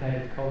emissions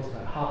compared with coal, it's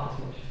about half as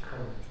much as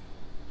coal.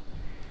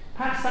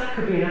 Perhaps that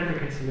could be an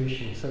African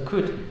solution. So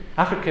could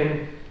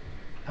African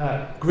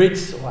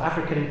grids or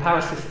African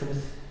power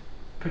systems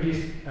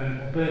produce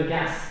or burn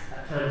gas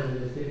at times when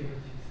there's difficulties?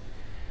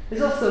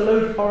 There's also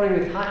load following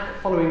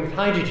with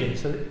hydrogen.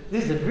 So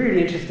this is a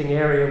really interesting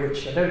area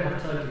which I don't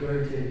have time to go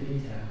into in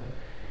detail.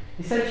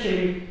 But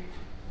essentially,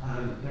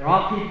 there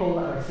are people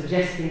that are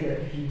suggesting that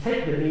if you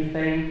take the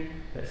methane,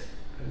 that's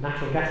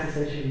natural gas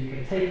essentially, you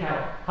can take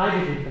out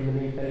hydrogen from the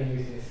methane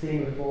using a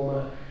steam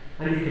reformer,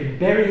 and you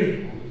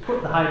can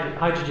put the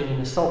hydrogen in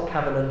a salt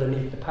cavern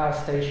underneath the power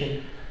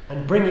station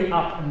and bring it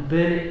up and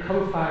burn it,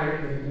 co-fire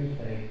it with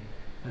methane.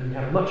 And you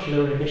have much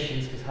lower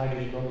emissions because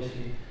hydrogen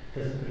obviously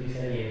doesn't produce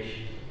any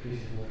emissions, it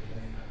produces water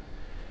vapor.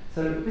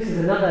 So this is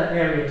another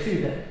area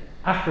too that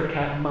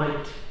Africa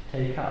might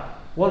take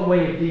up. One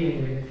way of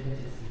dealing with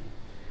intermittency.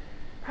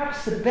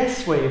 Perhaps the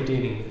best way of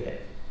dealing with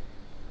it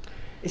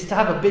is to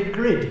have a big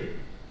grid.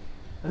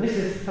 And this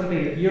is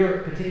something that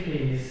Europe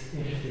particularly is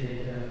interested in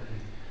developing.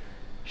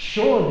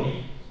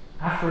 Surely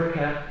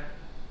Africa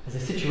has a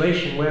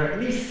situation where at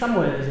least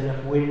somewhere there's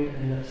enough wind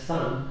and enough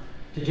sun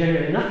to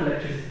generate enough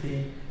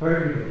electricity for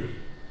everybody,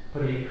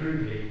 putting it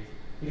crudely.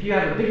 If you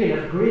have a big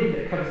enough grid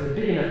that covers a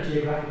big enough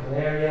geographical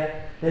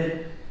area,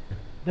 then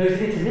those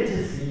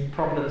intermittency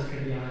problems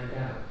can be ironed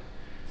out.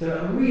 So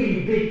a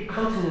really big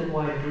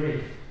continent-wide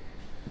grid.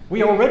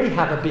 We already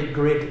have a big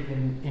grid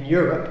in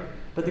Europe,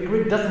 but the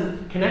grid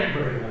doesn't connect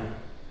very well.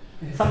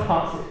 In some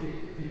parts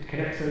it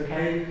connects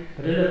okay,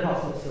 but in other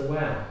parts not so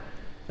well.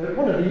 So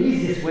one of the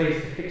easiest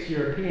ways to fix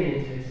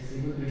European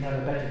intermittency would be to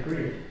have a better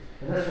grid,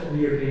 and that's what the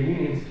European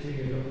Union is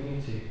particularly looking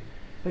into.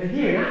 But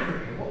here in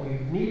Africa, what we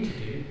need to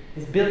do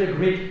is build a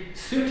grid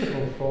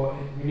suitable for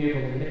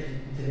renewable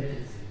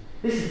intermittency.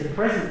 This is the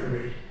present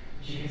grid,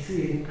 which you can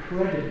see is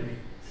incredibly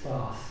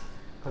sparse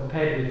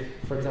compared with,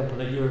 for example,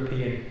 the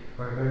European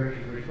or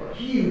American grid. We've got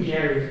huge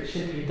areas which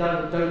simply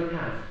don't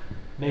have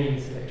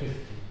mains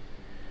electricity.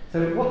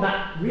 So what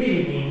that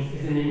really means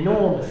is an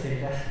enormous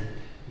investment.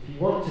 If you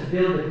want to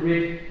build a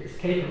grid that's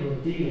capable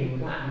of dealing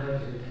with that amount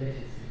of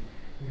intermittency,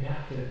 you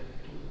have to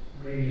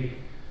really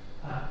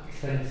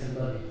expend some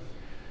money.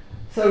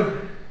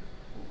 So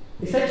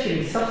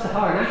essentially,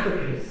 sub-Saharan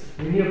Africa's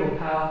renewable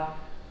power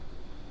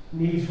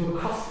needs will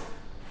cost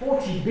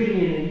 40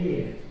 billion a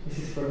year. This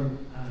is from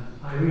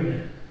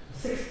IRENA,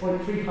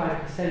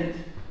 6.35%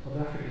 of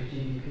Africa's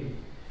GDP.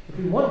 If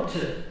we want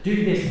to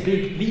do this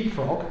big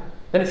leapfrog,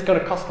 then it's going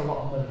to cost a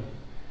lot of money.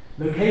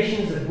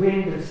 Locations of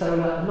wind and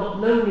solar are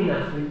not known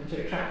enough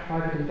to attract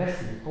private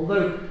investment.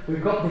 Although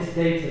we've got this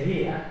data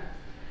here,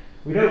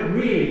 we don't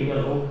really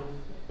know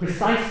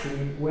precisely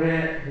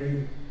where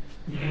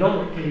the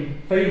economically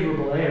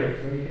favourable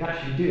areas where you can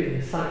actually do it in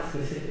a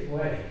site-specific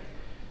way.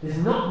 There's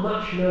not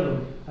much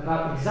known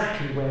about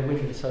exactly where wind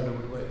and solar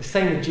would work. The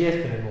same with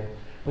geothermal.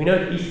 We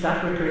know that East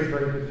Africa is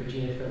very good for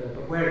geothermal,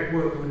 but where it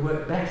would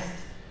work best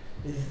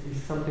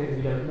is something that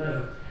we don't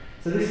know.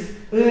 So this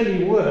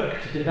early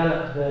work to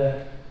develop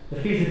the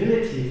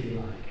feasibility, if you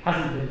like,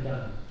 hasn't been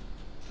done.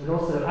 And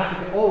also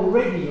Africa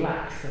already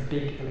lacks a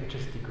big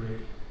electricity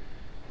grid.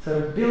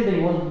 So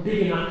building one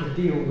big enough to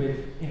deal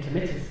with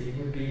intermittency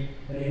would be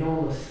an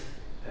enormous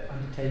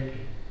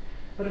undertaking.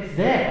 But it's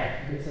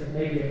there, and it's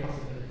maybe a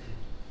possibility.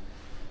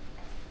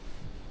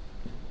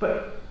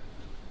 But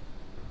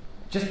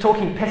just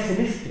talking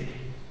pessimistically,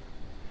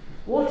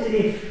 what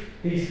if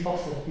these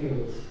fossil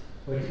fuels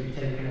were to be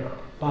taken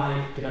up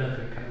by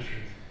developing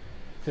countries?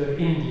 So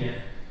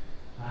India,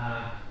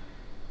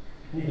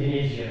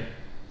 Indonesia,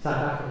 South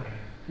Africa,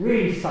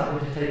 really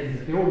starting to take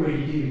these, they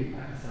already do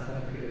back in South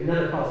Africa, in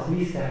other parts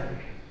of East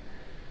Africa.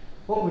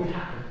 What would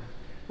happen?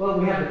 Well,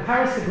 we have the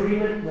Paris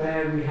Agreement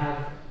where we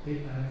have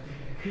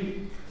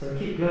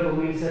keep global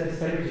mean surface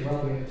temperature,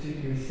 well, we have 2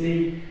 degrees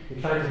C,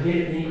 we're trying to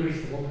limit the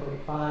increase to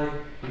 1.5,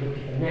 we're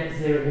looking for net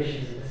zero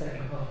emissions in the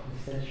second half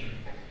of the century.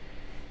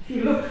 If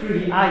you look through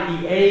the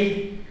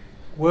IEA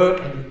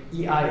work and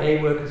the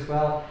EIA work as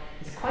well,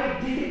 it's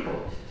quite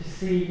difficult to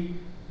see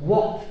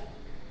what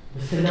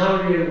the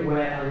scenario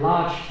where a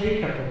large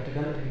take-up of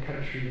developing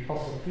country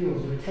fossil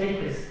fuels would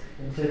take us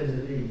in terms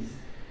of these.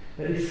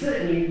 But it's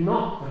certainly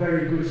not a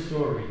very good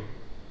story.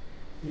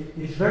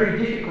 It's very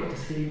difficult to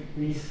see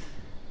these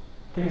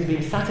things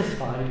being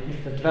satisfied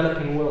if the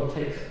developing world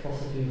takes up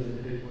fossil fuels in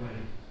a big way.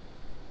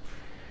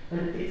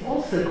 And it's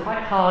also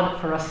quite hard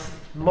for us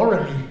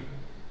morally,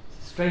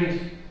 it's a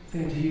strange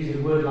thing to use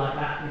a word like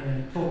that in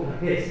a talk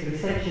like this, but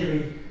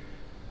essentially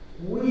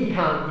we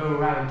can't go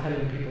around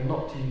telling people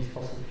not to use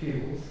fossil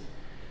fuels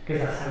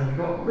because that's how we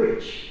got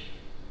rich,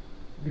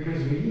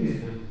 because we use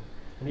them.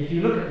 And if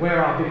you look at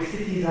where our big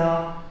cities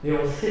are, they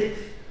all sit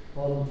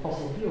on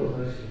fossil fuels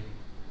mostly.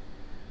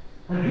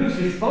 And who's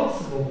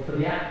responsible for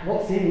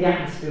what's in the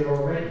atmosphere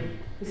already?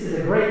 This is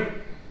a great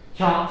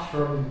chart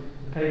from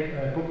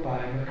the book by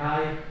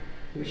Mackay,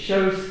 which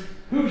shows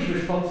who's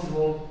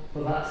responsible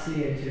for that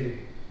CO2.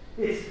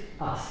 It's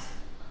us,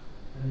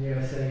 and the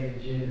USA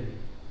and Germany.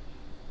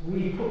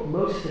 We put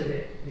most of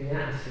it in the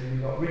atmosphere,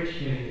 we got rich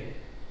doing it.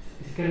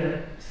 It's going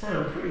to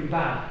sound pretty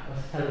bad,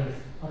 us telling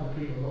other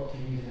people not to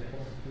use their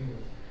fossil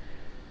fuels.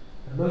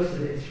 And most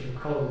of it is from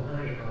coal and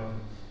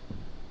hydrocarbons.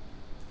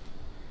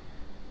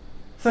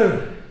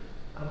 So,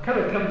 I'll kind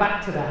of come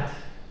back to that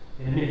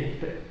in a minute,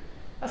 but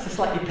that's a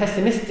slightly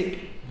pessimistic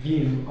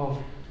view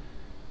of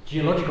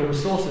geological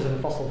resources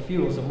and fossil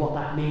fuels and what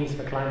that means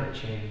for climate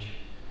change.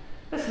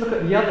 Let's look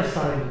at the other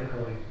side of the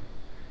coin.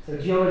 So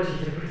geology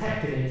to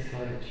protect against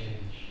climate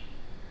change.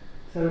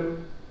 So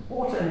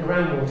water and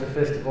groundwater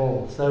first of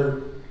all.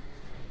 So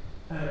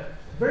a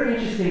very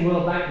interesting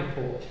World Bank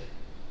report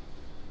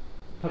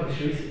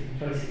published recently in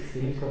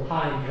 2016, it's called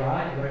High and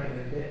Dry, I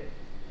recommend it,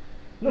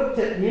 looked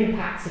at the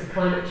impacts of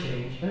climate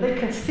change, and they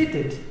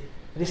considered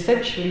that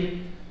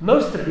essentially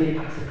most of the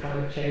impacts of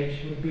climate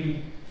change would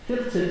be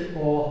filtered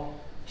or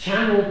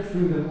channeled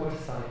through the water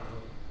cycle.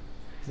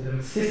 So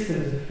the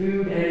systems of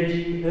food,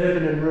 energy,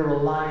 urban and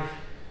rural life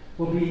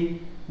will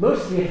be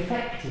mostly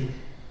affected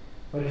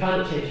when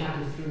climate change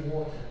happens through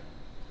water.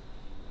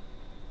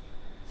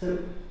 So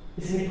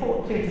it's an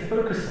important thing to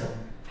focus on,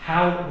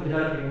 how the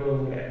developing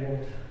world will get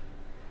water.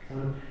 So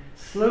I'm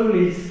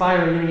slowly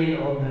spiralling in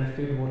on the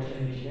food, water,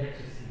 energy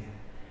nexus here.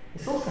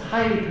 It's also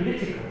highly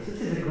political. So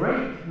this is a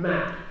great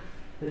map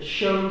that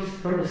shows,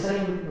 from the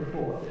same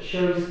report, that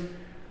shows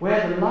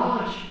where the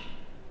large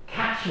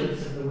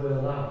catchments of the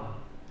world are.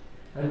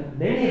 And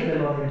many of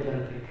them are in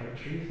developing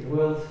countries. The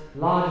world's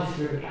largest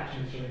river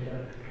catchments are in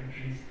developing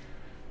countries.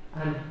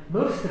 And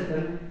most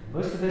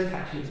of those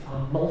catchments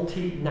are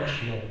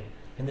multinational,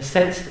 in the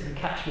sense that the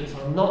catchments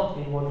are not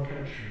in one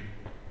country.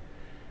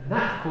 And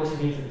that, of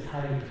course, means that it's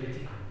highly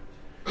political.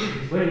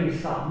 Because when you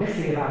start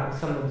messing about with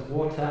someone's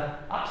water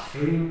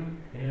upstream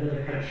in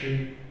another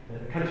country,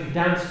 the country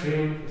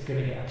downstream is going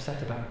to get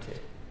upset about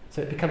it.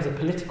 So it becomes a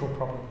political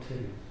problem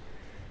too.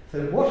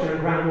 So water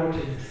and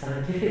groundwater is a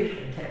scientific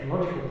and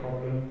technological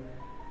problem,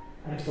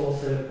 and it's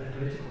also a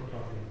political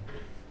problem.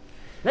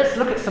 Let's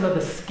look at some of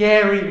the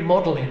scary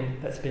modelling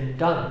that's been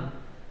done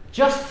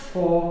just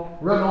for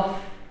runoff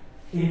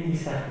in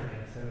East Africa.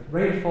 So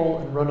rainfall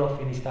and runoff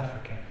in East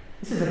Africa.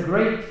 This is a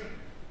great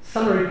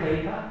summary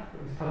paper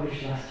that was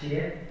published last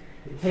year.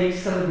 It takes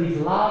some of these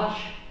large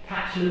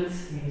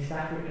catchments in East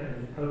Africa,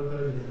 the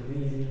Limpopo, the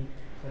Zambezi,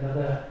 and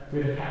other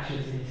river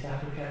catchments in East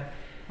Africa,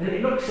 and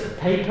it looks at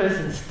papers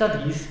and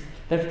studies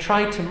that have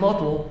tried to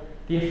model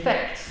the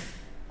effects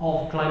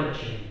of climate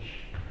change.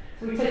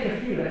 So we take a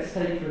few. Let's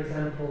take, for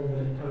example, the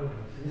Limpopo.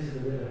 So this is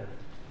the river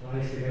I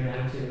used to go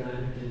down to when I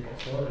lived in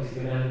Botswana. I used to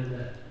go down in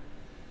the,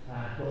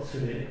 not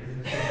swim in it because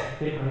it was so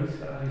big roads,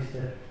 but I used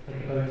to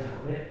take a boat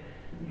out on it.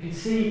 You can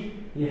see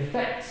the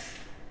effects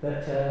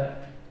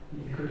that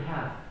you could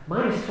have.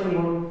 Minus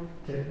 21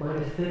 to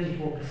minus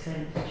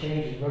 34%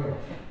 change in runoff.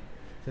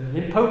 So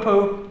the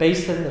Limpopo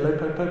Basin, the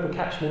Limpopo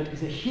catchment,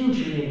 is a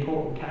hugely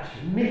important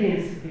catchment.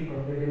 Millions of people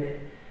live in it,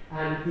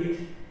 and it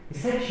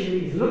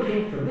essentially is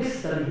looking, from this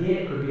study here,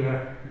 it could be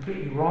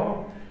completely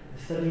wrong.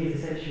 The study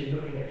is essentially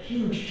looking at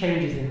huge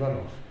changes in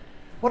runoff.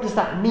 What does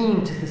that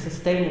mean to the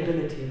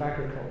sustainability of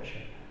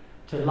agriculture,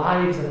 to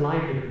lives and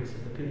livelihoods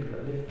of the people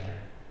that live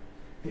there?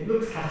 It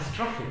looks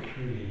catastrophic,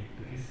 really,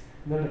 because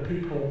remember,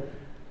 people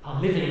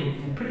are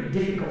living in pretty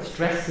difficult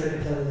stress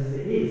circumstances as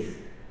it is.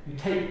 You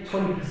take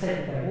 20% of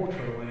their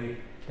water away,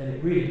 then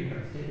it really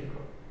becomes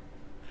difficult.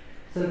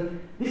 So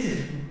this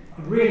is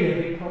really a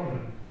big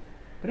problem.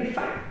 But in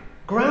fact,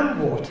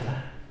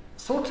 groundwater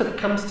sort of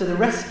comes to the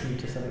rescue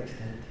to some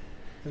extent.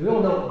 So we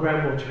all know what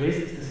groundwater is.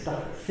 It's the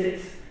stuff that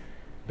sits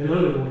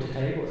below the water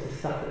table. It's the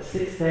stuff that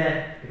sits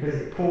there because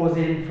it pours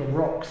in from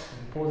rocks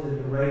and pours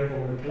in from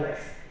rainfall and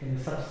collects in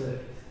the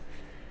subsurface.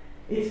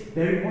 It's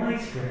very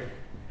widespread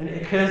and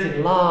it occurs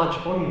in large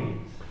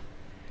volumes.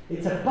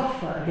 It's a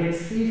buffer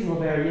against seasonal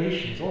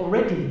variations.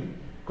 Already,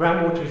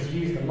 groundwater is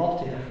used a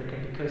lot in Africa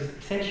because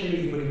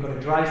essentially when you've got a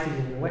dry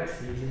season and a wet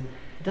season,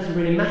 it doesn't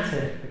really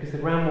matter because the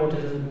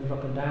groundwater doesn't move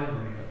up and down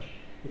very much.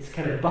 It's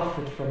kind of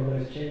buffered from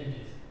those changes.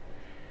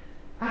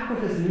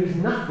 Aquifers lose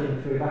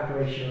nothing through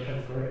evaporation or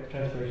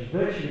transpiration,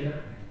 virtually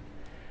nothing.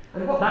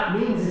 And what that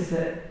means is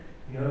that,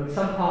 in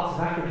some parts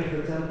of Africa,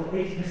 for example,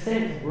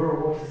 80% of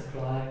rural water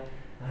supply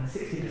and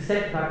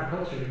 60% of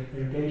agricultural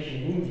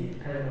irrigation in India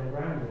depend on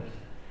groundwater.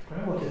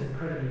 Groundwater is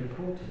incredibly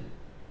important.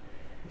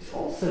 It's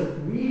also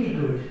really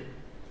good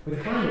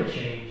with climate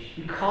change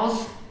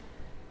because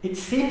it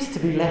seems to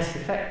be less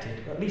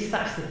affected, or at least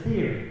that's the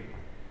theory.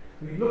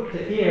 We've looked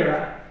here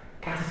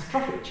at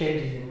catastrophic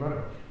changes in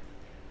runoff.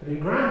 But in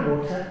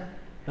groundwater,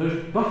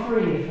 those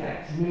buffering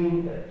effects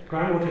mean that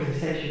groundwater is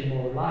essentially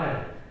more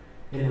reliable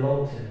in the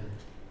long term.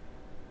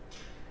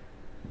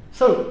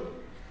 So,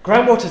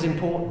 groundwater is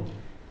important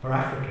for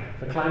Africa,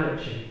 for climate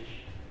change.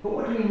 But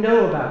what do we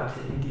know about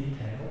it in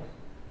detail?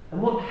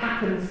 And what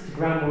happens to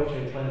groundwater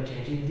and climate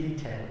change in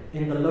detail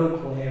in the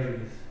local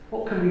areas?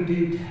 What can we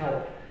do to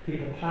help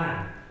people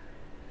plan?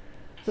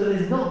 So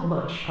there's not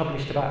much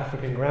published about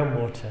African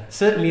groundwater,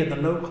 certainly at the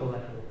local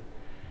level.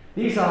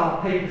 These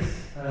are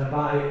papers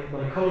by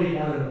my colleague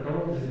Alan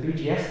McDonald, who's a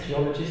BGS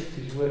geologist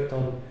who's worked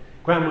on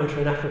groundwater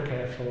in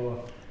Africa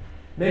for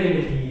many,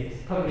 many years.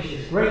 He published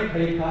this great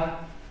paper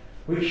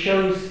which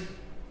shows,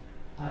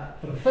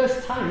 for the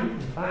first time, in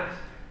fact,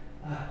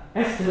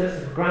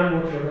 estimates of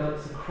groundwater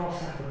amounts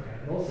across Africa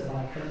and also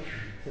by country.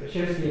 So it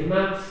shows the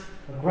amounts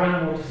of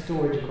groundwater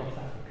storage across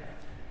Africa.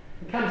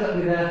 It comes up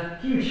with a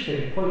huge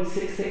figure,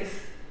 0.66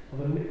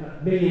 of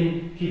a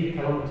million cubic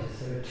kilometres,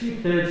 so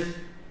 2/3,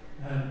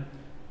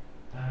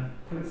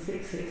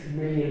 0.66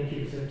 million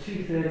cubic, so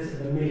 2/3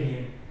 of a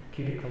million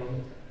cubic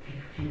kilometres.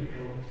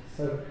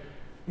 So,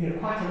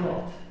 quite a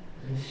lot.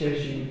 And this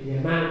shows you the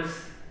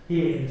amounts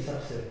here in the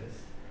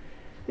subsurface.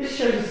 This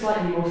shows a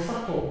slightly more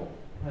subtle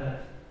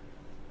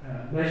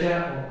measure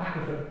of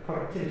aquifer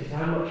productivity, so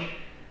how much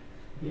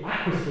the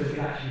aquifers could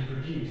actually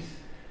produce.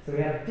 So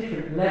we have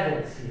different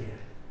levels here.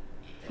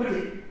 To put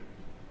it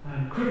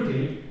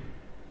crudely,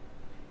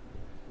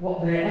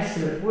 what their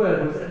estimates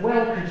were was that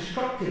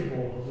well-constructed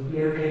bores would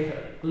be okay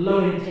for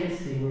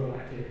low-intensity rural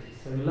activities,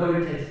 so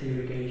low-intensity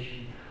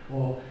irrigation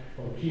or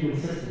human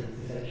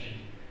systems, essentially.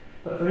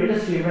 But for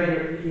industry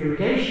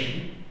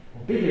irrigation,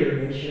 or big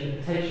irrigation, the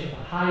potential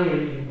for higher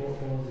yielding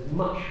bores is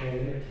much more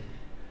limited.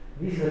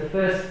 These are the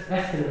first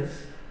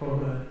estimates from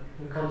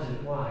the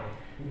continent wide.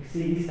 You can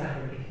see East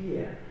Africa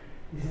here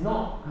is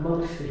not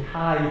amongst the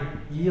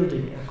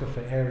high-yielding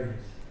aquifer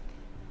areas.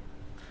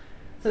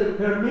 So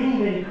there are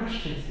many, many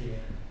questions here.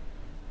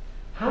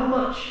 How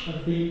much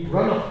of the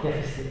runoff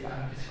deficit that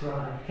I've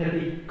described can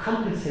be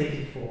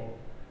compensated for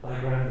by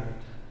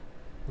groundwater?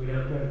 We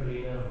don't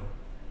really know.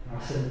 There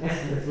are some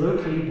estimates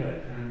locally,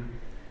 but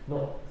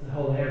not the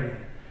whole area.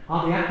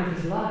 Are the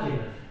aquifers large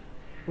enough?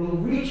 Will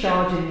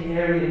recharge in the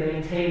area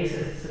maintain the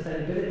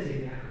sustainability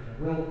of the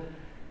aquifer?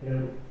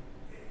 Will,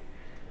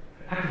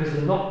 aquifers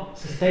are not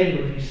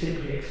sustainable if you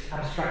simply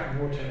abstract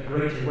the water at a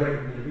greater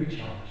rate than the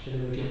recharge. In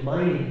other words, you're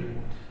mining the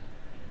water.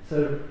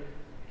 So,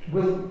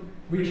 will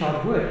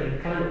recharge work in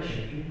climate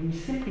change? We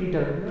simply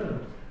don't know.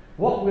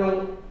 What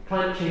will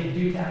climate change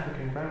do to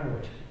African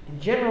groundwater? In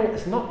general,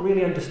 it's not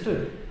really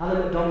understood.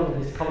 Alan McDonald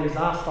and his colleagues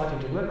are starting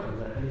to work on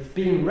that, and it's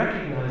being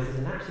recognised as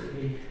an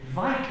absolutely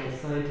vital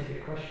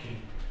scientific question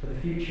for the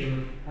future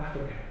of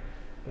Africa.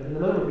 But at the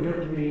moment, we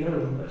don't really know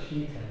in much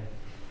detail.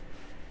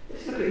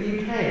 Let's look at the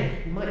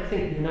UK. You might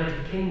think the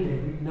United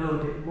Kingdom we'd know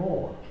a bit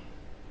more.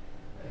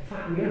 In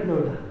fact, we don't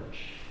know that much.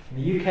 In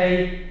the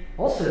UK,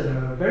 also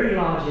there are very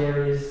large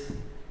areas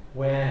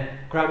where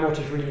groundwater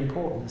is really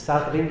important. The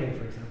south of England,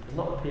 for example,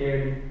 not up here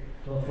in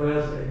North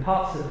Wales, but in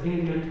parts of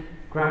England,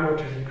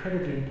 groundwater is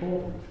incredibly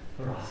important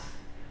for us,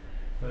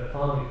 for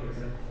farming, for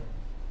example.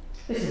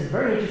 This is a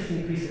very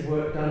interesting piece of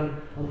work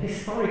done on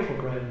historical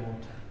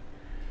groundwater.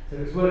 So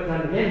it was work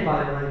done again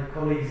by my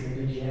colleagues in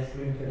BGS,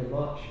 Bloomfield and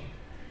Marching.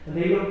 And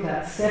they looked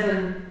at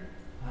 7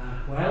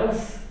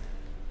 wells,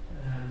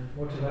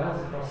 water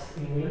wells across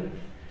England,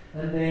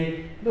 and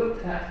they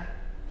looked at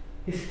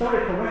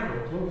historical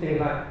records. One thing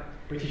about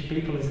British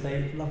people is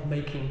they love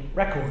making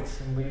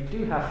records, and we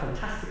do have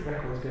fantastic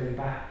records going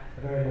back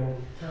a very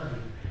long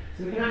time.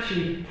 So we can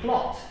actually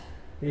plot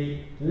the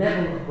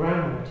level of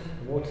groundwater,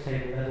 the water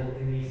table level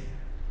in these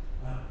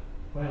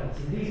wells.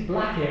 And these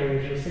black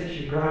areas are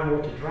essentially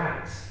groundwater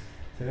droughts.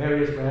 So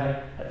areas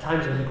where, at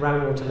times when the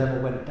groundwater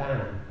level went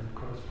down and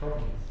caused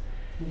problems.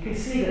 And you can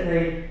see that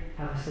they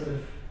have a sort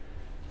of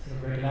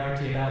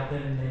regularity about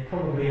them. They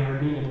probably are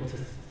amenable to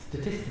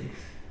statistics.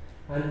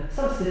 And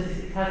some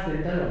statistics has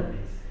been done on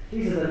these.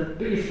 These are the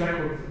biggest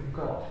records that we've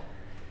got.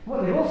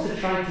 What they've also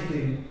tried to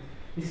do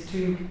is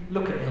to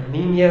look at El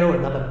Nino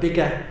and other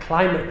bigger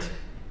climate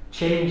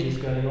changes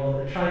going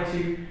on and try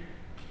to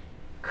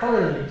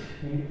correlate,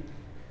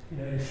 in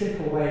a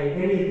simple way,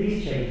 any of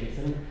these changes.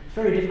 And it's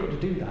very difficult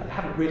to do that. They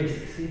haven't really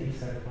succeeded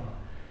so far.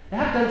 They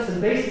have done some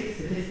basic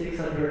statistics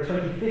under a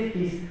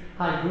 2050s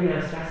high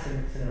greenhouse gas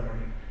scenario.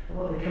 And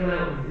what they come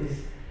out with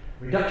is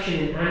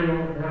reduction in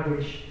annual and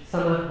average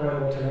summer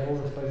groundwater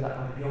levels, I suppose that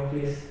might be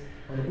obvious,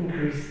 and an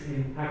increase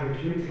in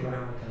average winter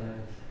groundwater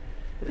levels.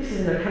 But this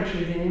is in a country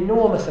with an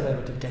enormous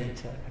amount of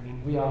data. I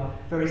mean, we are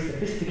very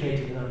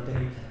sophisticated in our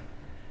data.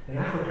 In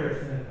Africa,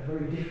 it's a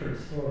very different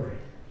story.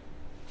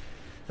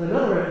 So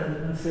another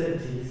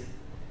uncertainty is,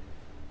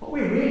 what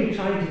we're really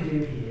trying to do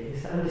here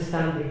is to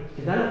understand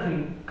the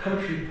developing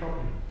country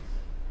problems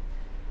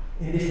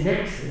in this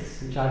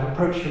nexus, which I've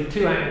approached from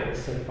two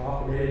angles so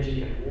far, from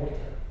energy and water.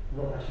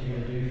 I'm not actually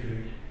going to do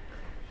food.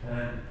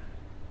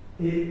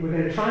 We're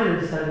going to try and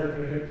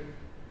understand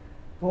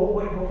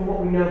from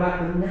what we know about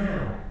them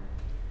now.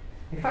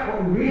 In fact,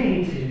 what we really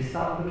need to do is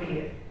start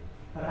looking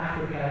at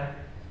Africa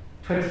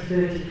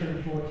 2030,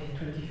 2040,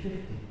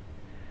 2050.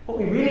 What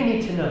we really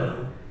need to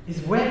know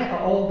is, where are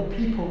all the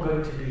people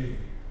going to be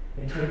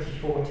in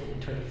 2040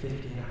 and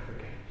 2050 in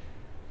Africa?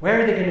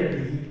 Where are they going to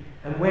be,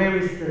 and where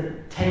is the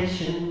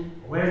tension,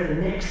 where is the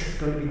nexus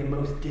going to be the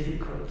most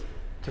difficult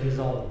to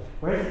resolve?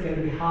 Where is it going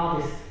to be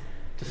hardest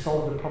to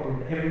solve the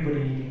problem of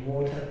everybody needing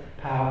water,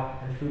 power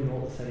and food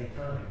all at the same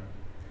time?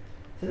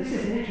 So this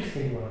is an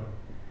interesting one.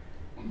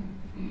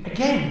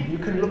 Again, you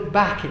can look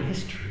back in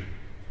history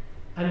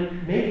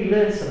and maybe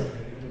learn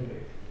something a little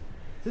bit.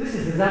 So this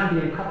is the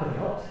Zambian copper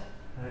belt,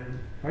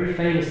 very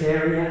famous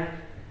area.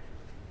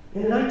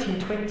 In the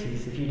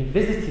 1920s, if you'd have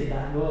visited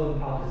that northern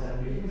part of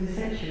Zambia, it was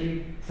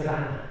essentially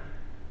savanna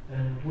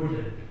and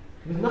woodland.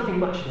 There was nothing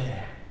much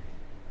there.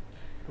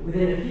 But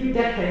within a few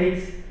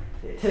decades,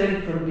 it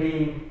turned from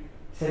being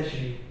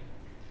essentially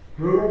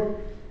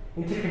rural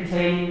into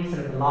containing some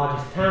of the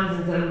largest towns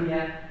in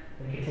Zambia,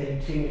 and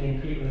containing 2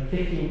 million people and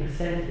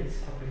 15% of its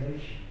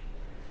population.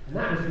 And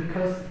that was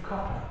because of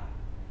copper.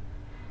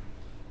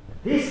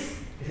 This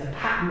is a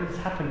pattern that's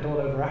happened all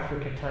over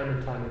Africa time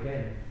and time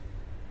again.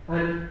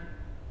 And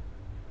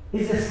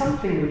is there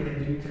something we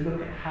can do to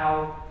look at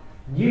how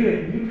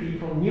new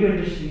people, new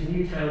industries,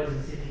 new towns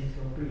and cities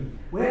will be?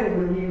 Where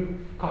will the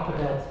new copper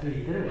belts be?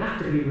 They don't have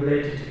to be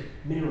related to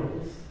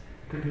minerals.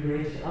 It could be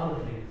related to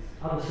other things,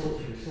 other sorts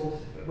of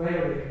resources, but where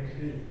are they going to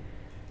be?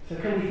 So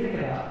can we think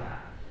about that?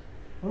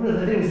 One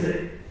of the things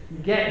that you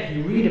get if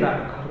you read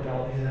about the copper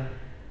belt is a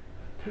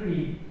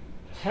pretty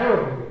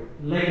terrible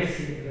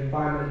legacy of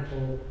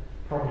environmental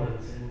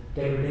problems and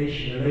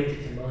degradation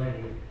related to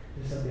mining.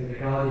 There's something The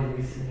Guardian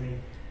recently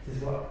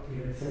says what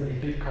some of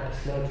these big copper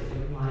smelters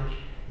look like.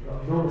 You've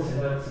got enormous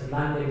amounts of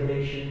land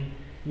degradation,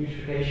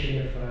 eutrophication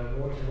of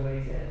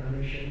waterways, air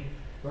pollution,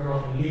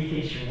 runoff and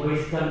leakage from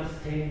waste dumps,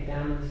 tailings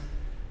dams,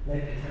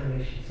 lead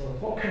contamination soils.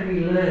 What can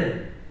we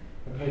learn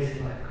from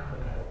places like the copper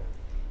belt?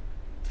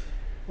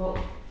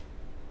 Well,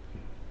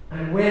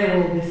 and where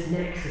will this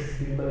nexus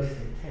be most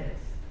intense?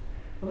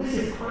 Well, this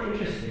is quite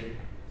interesting.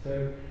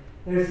 So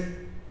there's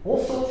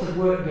all sorts of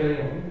work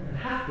going on, and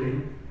has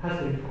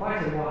been for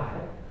quite a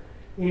while,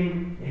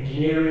 in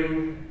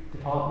engineering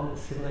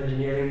departments, civil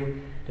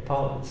engineering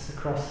departments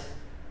across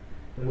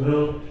the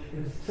world,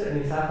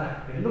 certainly in South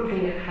Africa,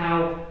 looking at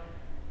how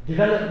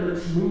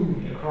developments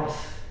moved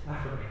across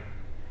Africa.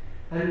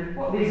 And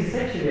what these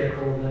essentially are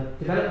called are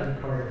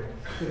development corridors.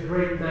 It's a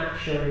great map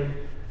showing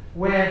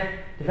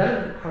where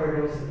development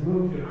corridors have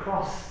moved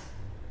across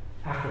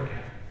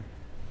Africa,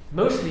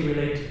 mostly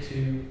related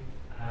to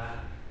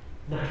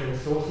natural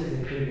resources,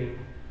 including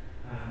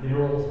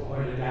minerals, oil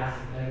and gas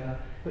and whatever,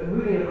 but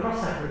moving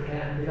across Africa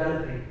and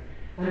developing.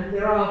 And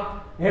there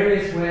are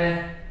areas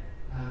where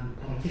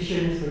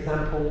politicians, for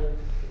example,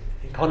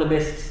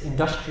 economists,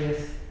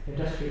 industrialists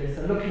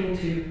are looking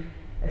to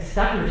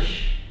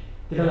establish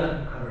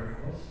development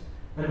corridors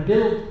and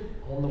build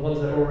on the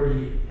ones that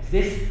already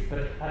exist,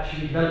 but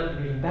actually develop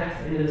them even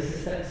better in a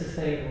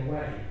sustainable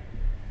way.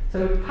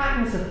 So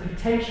patterns of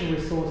potential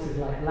resources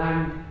like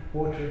land,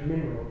 water and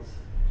minerals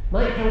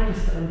might help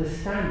us to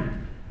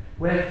understand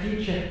where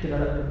future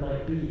development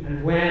might be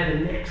and where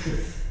the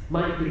nexus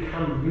might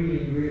become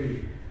really,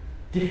 really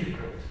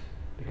difficult,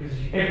 because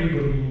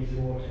everybody needs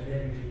water and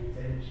everybody needs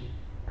energy.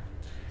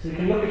 So we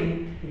can look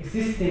at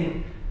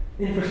existing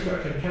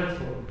infrastructure and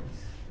transport routes,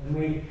 and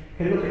we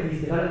can look at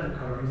these development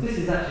corridors. This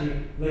is actually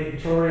Lake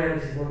Victoria.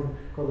 This is one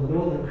called the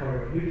Northern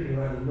Corridor, looping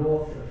around the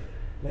north of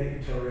Lake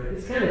Victoria.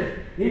 It's kind of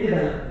in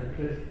development,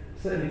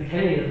 but certainly the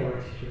Kenyan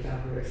authorities, for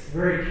example, are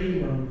very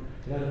keen on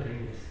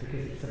developing this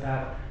because it's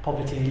about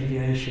poverty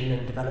alleviation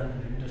and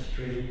development of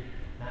industry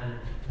and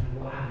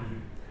what have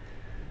you.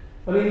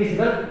 I mean, these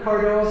development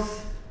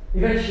corridors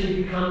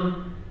eventually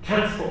become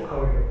transport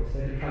corridors.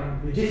 They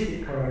become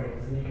logistic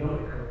corridors and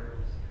economic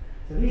corridors.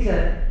 So these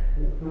are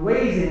the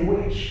ways in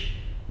which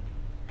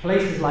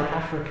places like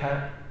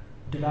Africa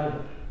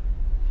develop.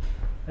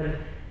 And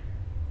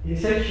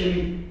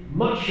essentially,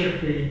 much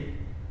of the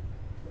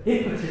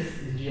impetus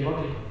is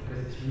geological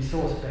because it's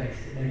resource-based.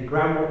 It may be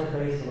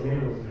groundwater-based or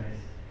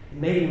minerals-based. It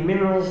may be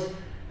minerals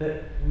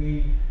that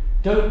we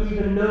don't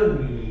even know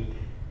we need.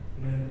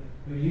 You know,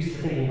 we're used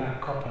to thinking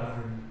about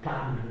copper and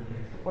platinum and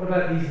things. But what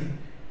about these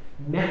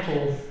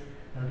metals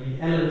and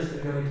the elements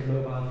that go into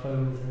mobile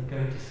phones and go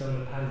into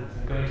solar panels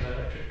and go into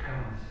electric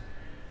cars?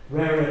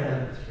 Rare earth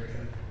elements, for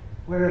example.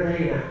 Where are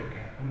they in Africa?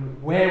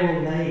 And where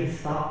will they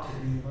start to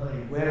be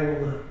mined? Where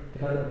will the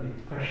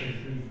development pressures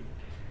be?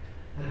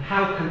 And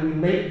how can we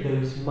make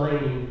those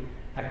mining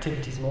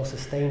activities more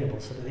sustainable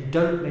so that they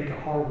don't make a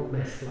horrible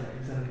mess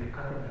like the Zambian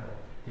copper belt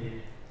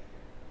did?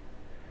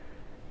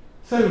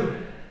 So,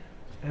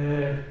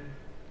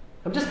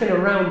 I'm just going to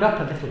round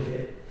up a little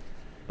bit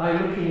by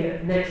looking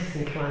at nexus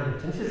and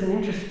climate. And this is an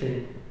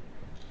interesting,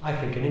 I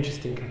think, an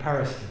interesting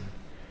comparison.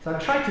 So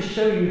I've tried to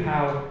show you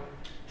how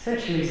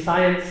essentially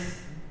science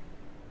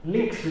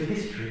links with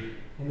history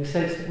in the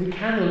sense that we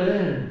can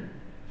learn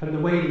from the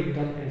way that we've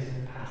done things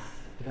in the past,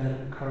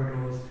 development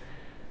corridors,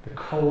 the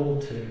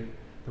coal to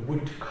the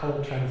wood to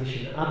coal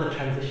transition, and other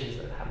transitions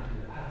that have happened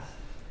in the past.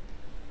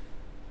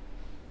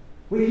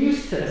 We're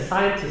used to, as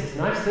scientists,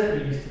 and I'm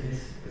certainly used to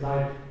this because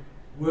I've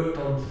worked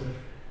on sort of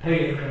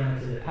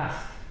paleoclimates in the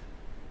past,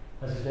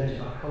 as was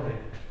mentioned by Colin.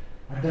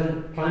 I've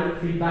done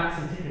climate feedbacks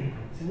and tipping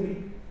points,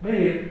 and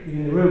many of you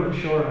in the room, I'm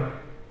sure,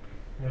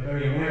 are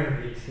very aware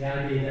of these. The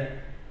idea that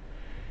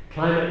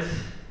climate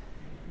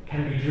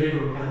can be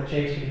driven, climate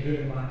change can be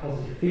driven by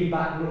positive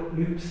feedback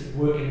loops that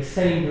work in the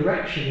same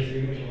direction as the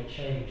original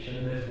change. So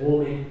there's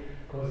warming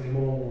causing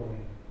more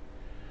warming.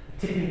 A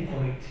tipping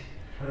point,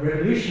 a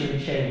revolutionary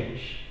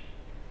change,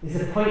 is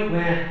a point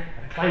where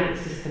a climate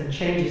system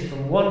changes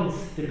from one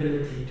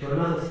stability to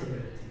another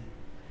stability.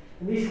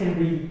 And these can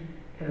be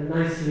kind of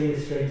nicely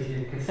illustrated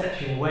in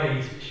conceptual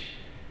ways, which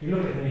you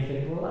look at them and you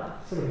think, well,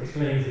 that sort of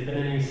explains it, but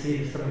then you see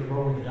there's something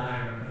wrong with the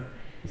diagram.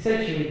 But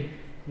essentially,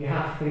 you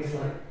have things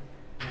like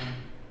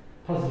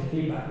positive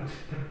feedback,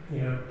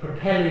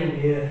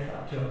 propelling the Earth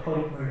up to a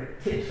point where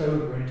it tips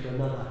over into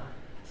another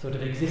sort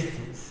of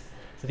existence.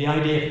 So the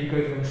idea, if you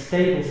go from a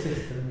stable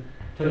system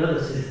to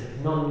another system,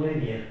 is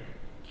non-linear.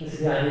 This is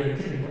the idea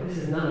of tipping point. This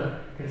is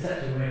another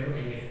conceptual way of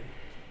looking at it.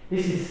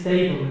 This is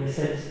stable in the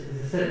sense that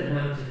there's a certain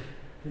amount of,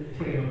 if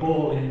you think of a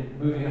ball in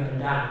moving up and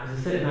down, there's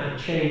a certain amount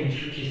of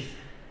change which is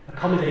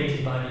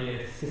accommodated by the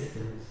Earth's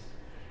systems.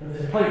 And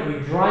there's a point where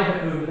you drive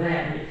it over there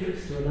and it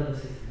flips to another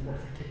system.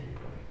 That's a tipping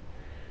point.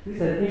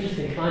 These are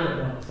interesting climate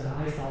belts,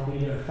 ice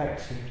albedo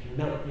effects. So if you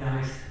melt the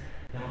ice,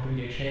 the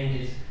albedo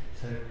changes,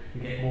 so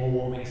you get more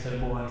warming, so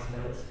more ice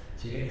melts.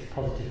 So you get this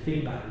positive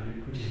feedback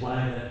loop, which is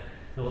why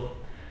the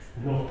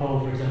North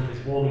Pole, for example,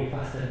 is warming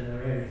faster than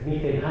other areas.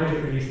 Methane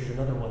hydrate release is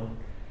another one.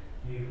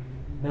 You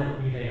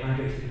melt methane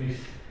hydrates, reduce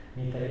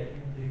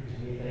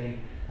methane,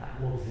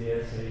 that warms the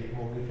Earth, so you get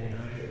more methane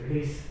hydrate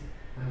release.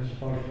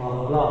 Blah,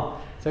 blah, blah.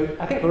 So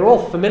I think we're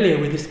all familiar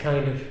with this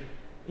kind of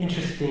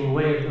interesting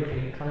way of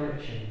looking at climate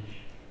change.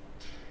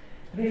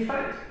 But in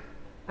fact,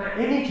 our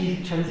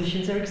energy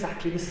transitions are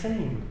exactly the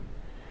same.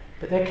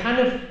 But they're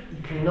kind of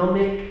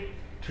economic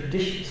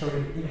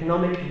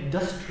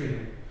industrial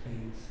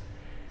things.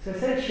 So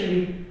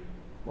essentially,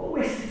 what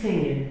we're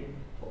sitting in,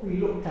 what we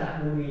looked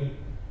at when we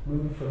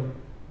moved from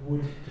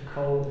wood to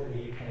coal in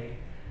the UK,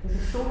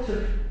 there's a sort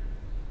of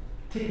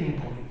tipping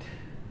point.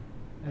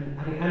 And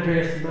I think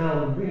Andreas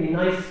Malm really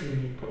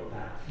nicely put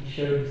that. He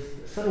shows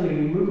that suddenly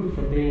we moved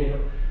from being a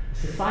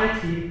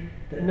society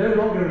that no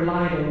longer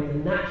relied on the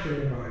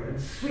natural environment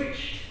and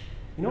switched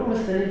in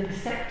almost an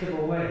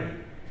imperceptible way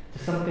to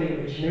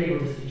something which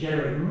enabled us to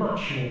generate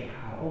much more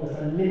power, almost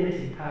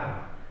unlimited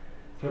power,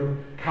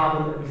 from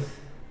carbon that was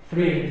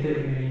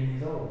 330 million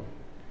years old.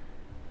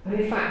 And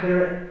in fact,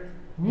 there are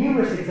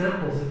numerous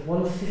examples of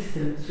one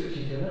system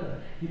switching to another.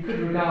 You could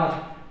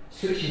regard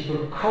switching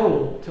from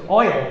coal to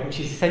oil, which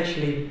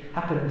essentially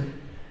happened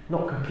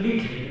not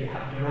completely, but it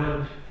happened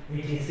around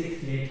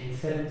 1860,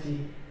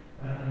 1870,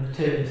 and the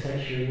turn of the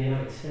century in the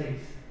United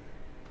States.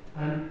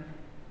 And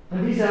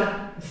these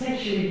are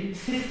essentially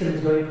systems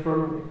going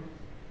from,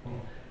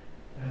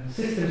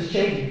 systems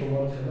changing from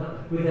one to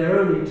another, with their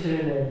own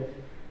internal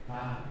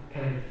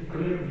kind of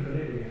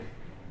equilibrium.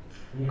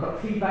 And you've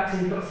got feedbacks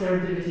and you've got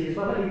serendipity as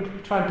well. Let me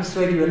try and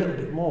persuade you a little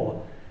bit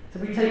more.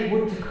 So we take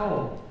wood to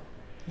coal,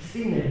 the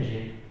steam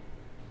engine.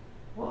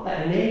 What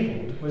that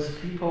enabled was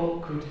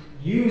people could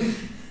use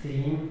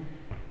steam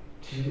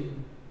to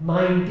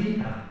mine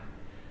deeper,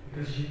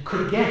 because you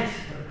could get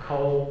a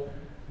coal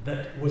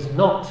that was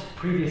not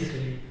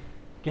previously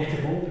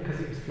gettable because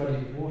it was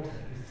flooded with water,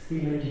 because the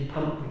steam engine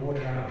pumped the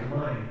water out of the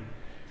mine.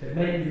 So it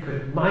meant you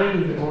could mine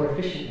even more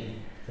efficiently.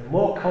 So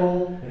more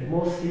coal and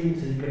more steam,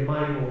 so you could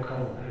mine more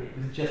coal. And it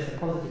was just a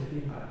positive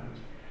feedback loop.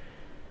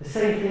 The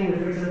same thing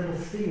with, for example,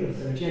 steel.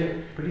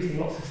 So producing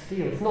lots of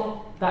steel. It's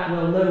not that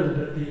well known,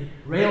 but the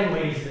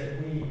railways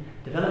that we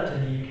developed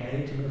in the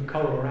UK to move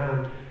coal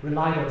around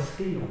relied on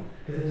steel,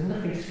 because there was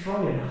nothing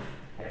strong enough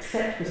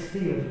except for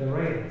steel for the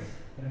rails.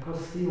 And of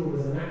course, steel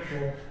was a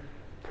natural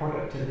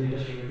product of the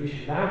Industrial Revolution.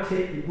 Without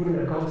it, it wouldn't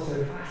have gone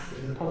so fast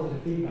as a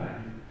positive feedback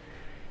loop.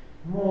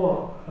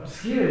 More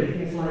obscurely,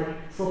 things like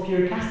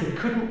sulfuric acid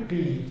couldn't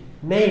be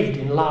made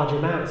in large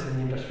amounts in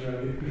the Industrial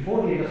Revolution,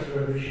 before the Industrial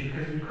Revolution,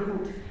 because we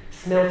couldn't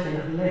smelt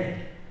enough lead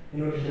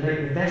in order to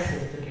make the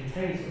vessels to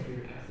contain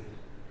sulfuric acid.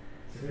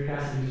 Sulfuric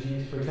acid was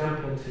used, for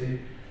example,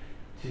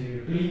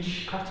 to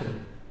bleach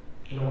cotton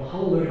and a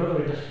whole load of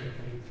other industrial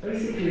things.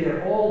 Basically,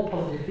 they're all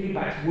positive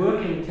feedbacks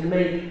working to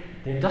make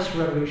the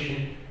Industrial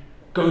Revolution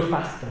go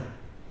faster.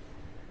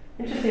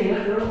 Interesting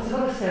enough, there are lots of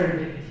other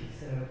serendipities.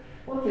 So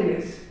one thing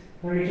that's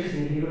very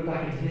interesting if you look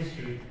back into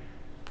history,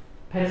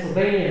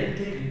 Pennsylvania,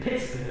 particularly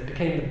Pittsburgh,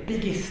 became the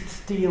biggest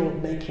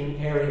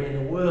steel-making area in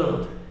the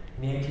world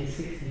in the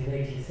 1860s and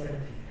 1870s.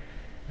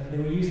 And they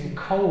were using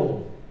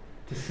coal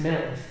to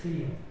smelt the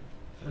steel.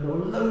 And there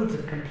were loads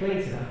of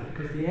complaints about it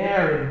because the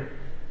air in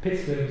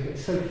Pittsburgh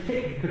was so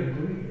thick you couldn't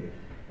breathe it.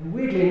 And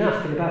weirdly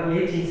enough, in about the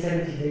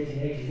 1870s,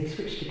 1880s, they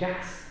switched to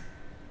gas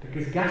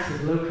because gas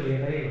was locally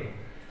available.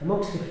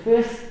 Amongst the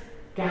first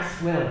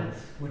gas wells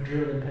were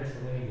drilled in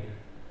Pennsylvania.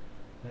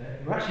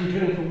 They were actually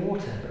drilling for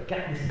water, but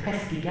this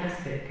pesky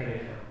gas kept coming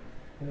out.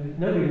 And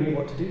nobody knew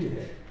what to do with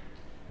it.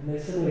 And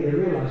then suddenly they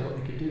realised what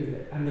they could do with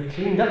it. And they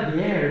cleaned up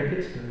the air in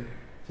Pittsburgh.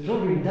 So it's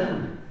all been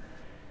done.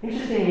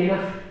 Interestingly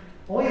enough,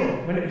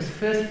 oil, when it was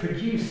first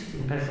produced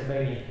in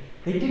Pennsylvania,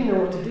 they didn't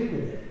know what to do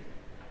with it.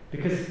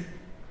 Because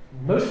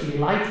mostly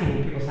lighting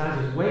in people's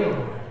houses was whale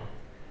oil.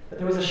 But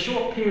there was a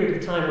short period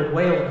of time when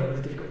whale oil was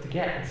difficult to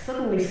get. And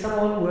suddenly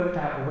someone worked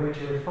out a way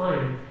to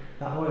refine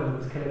that oil that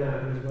was coming out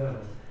of those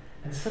wells.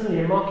 And suddenly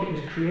a market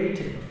was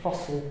created for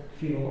fossil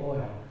fuel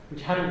oil,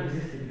 which hadn't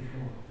existed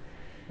before.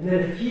 And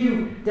then a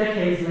few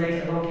decades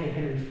later, along came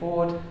Henry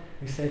Ford,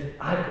 who said,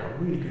 I've got a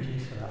really good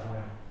use for that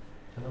oil.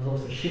 And there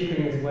was also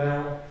shipping as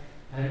well.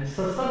 And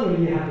so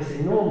suddenly you have this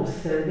enormous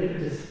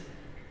serendipitous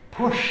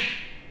push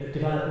that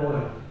developed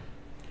oil.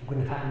 It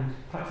wouldn't have happened,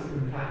 perhaps it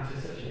wouldn't have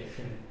happened to such an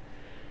extent.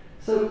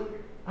 So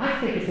I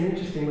think it's an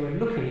interesting way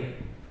of looking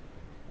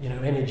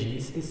at,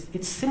 energies.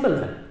 It's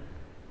similar.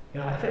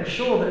 I'm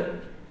sure that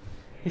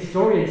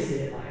historians see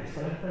it like this,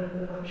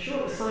 but I'm sure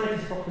that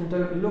scientists often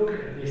don't look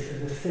at this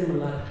as a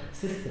similar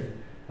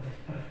system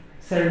of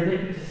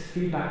serendipitous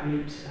feedback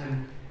loops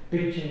and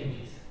big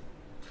changes.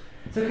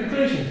 So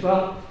conclusions.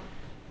 Well,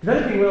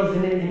 developing worlds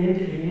in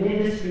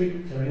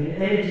industry, so in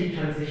an energy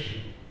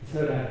transition, there's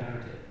no doubt about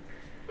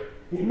it.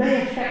 It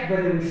may affect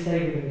whether we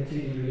stay within the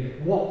 2-degree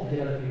limit, what the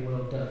developing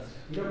world does.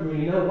 We don't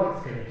really know what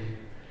it's going to do.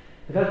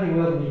 The developing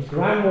world needs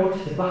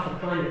groundwater to buffer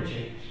climate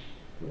change,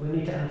 but we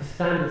need to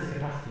understand its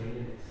capacity and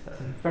limits.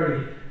 That's a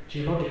very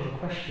geological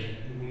question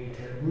that we need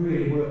to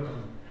really work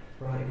on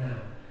right now.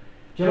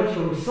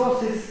 Geological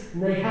resources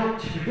may help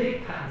to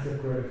predict patterns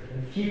of growth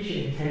and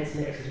future intense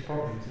nexus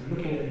problems. We're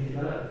looking at the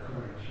development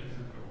corridors, for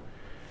example.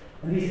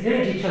 And these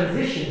energy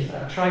transitions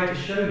that I've tried to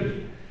show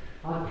you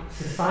are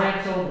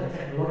societal, they're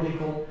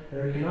technological,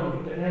 they're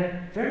economic, but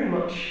they're very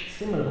much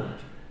similar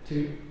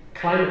to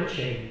climate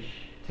change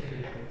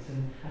tipping points.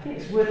 And I think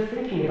it's worth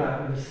thinking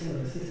about them as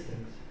similar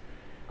systems.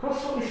 Of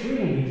course, what this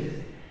really means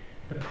is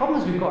the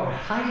problems we've got are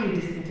highly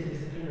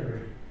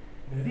interdisciplinary.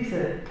 These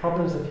are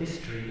problems of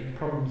history and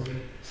problems of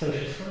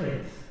social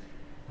science.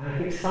 And I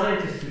think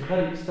scientists who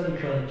study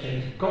climate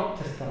change have got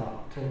to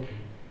start talking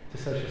to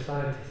social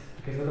scientists,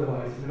 because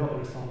otherwise we're not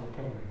going to solve the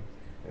problem.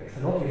 It's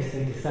an obvious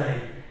thing to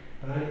say,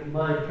 but I think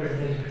my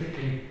presentation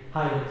particularly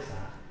highlights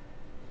that.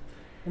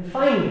 And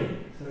finally,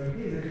 so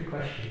here's a good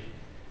question.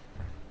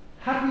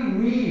 Have we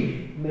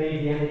really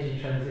made the energy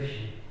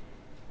transition?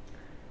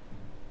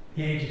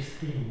 The age of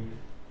steam.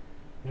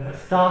 It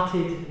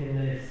started in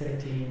the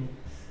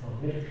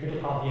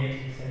middle part of the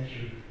 18th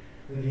century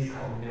with these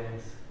cotton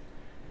mills.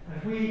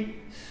 Have we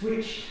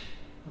switched?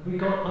 Have we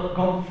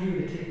gone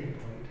through the tipping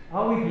point?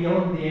 Are we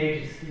beyond the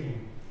age of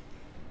steam?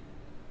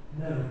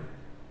 No.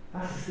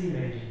 That's a steam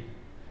engine.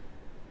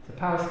 It's a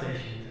power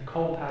station. It's a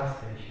coal power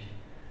station.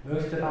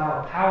 Most of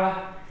our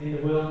power in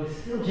the world is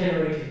still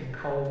generated in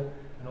coal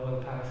and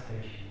oil power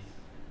stations.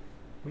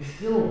 We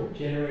still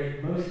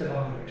generate most of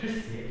our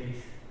electricity, at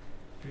least,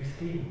 through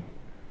steam.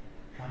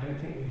 I don't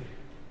think we've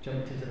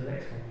jumped into the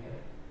next one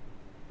yet.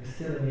 We're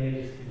still in the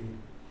age of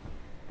steam.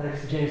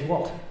 Thanks to James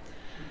Watt.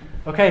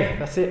 Okay,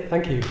 that's it.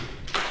 Thank you.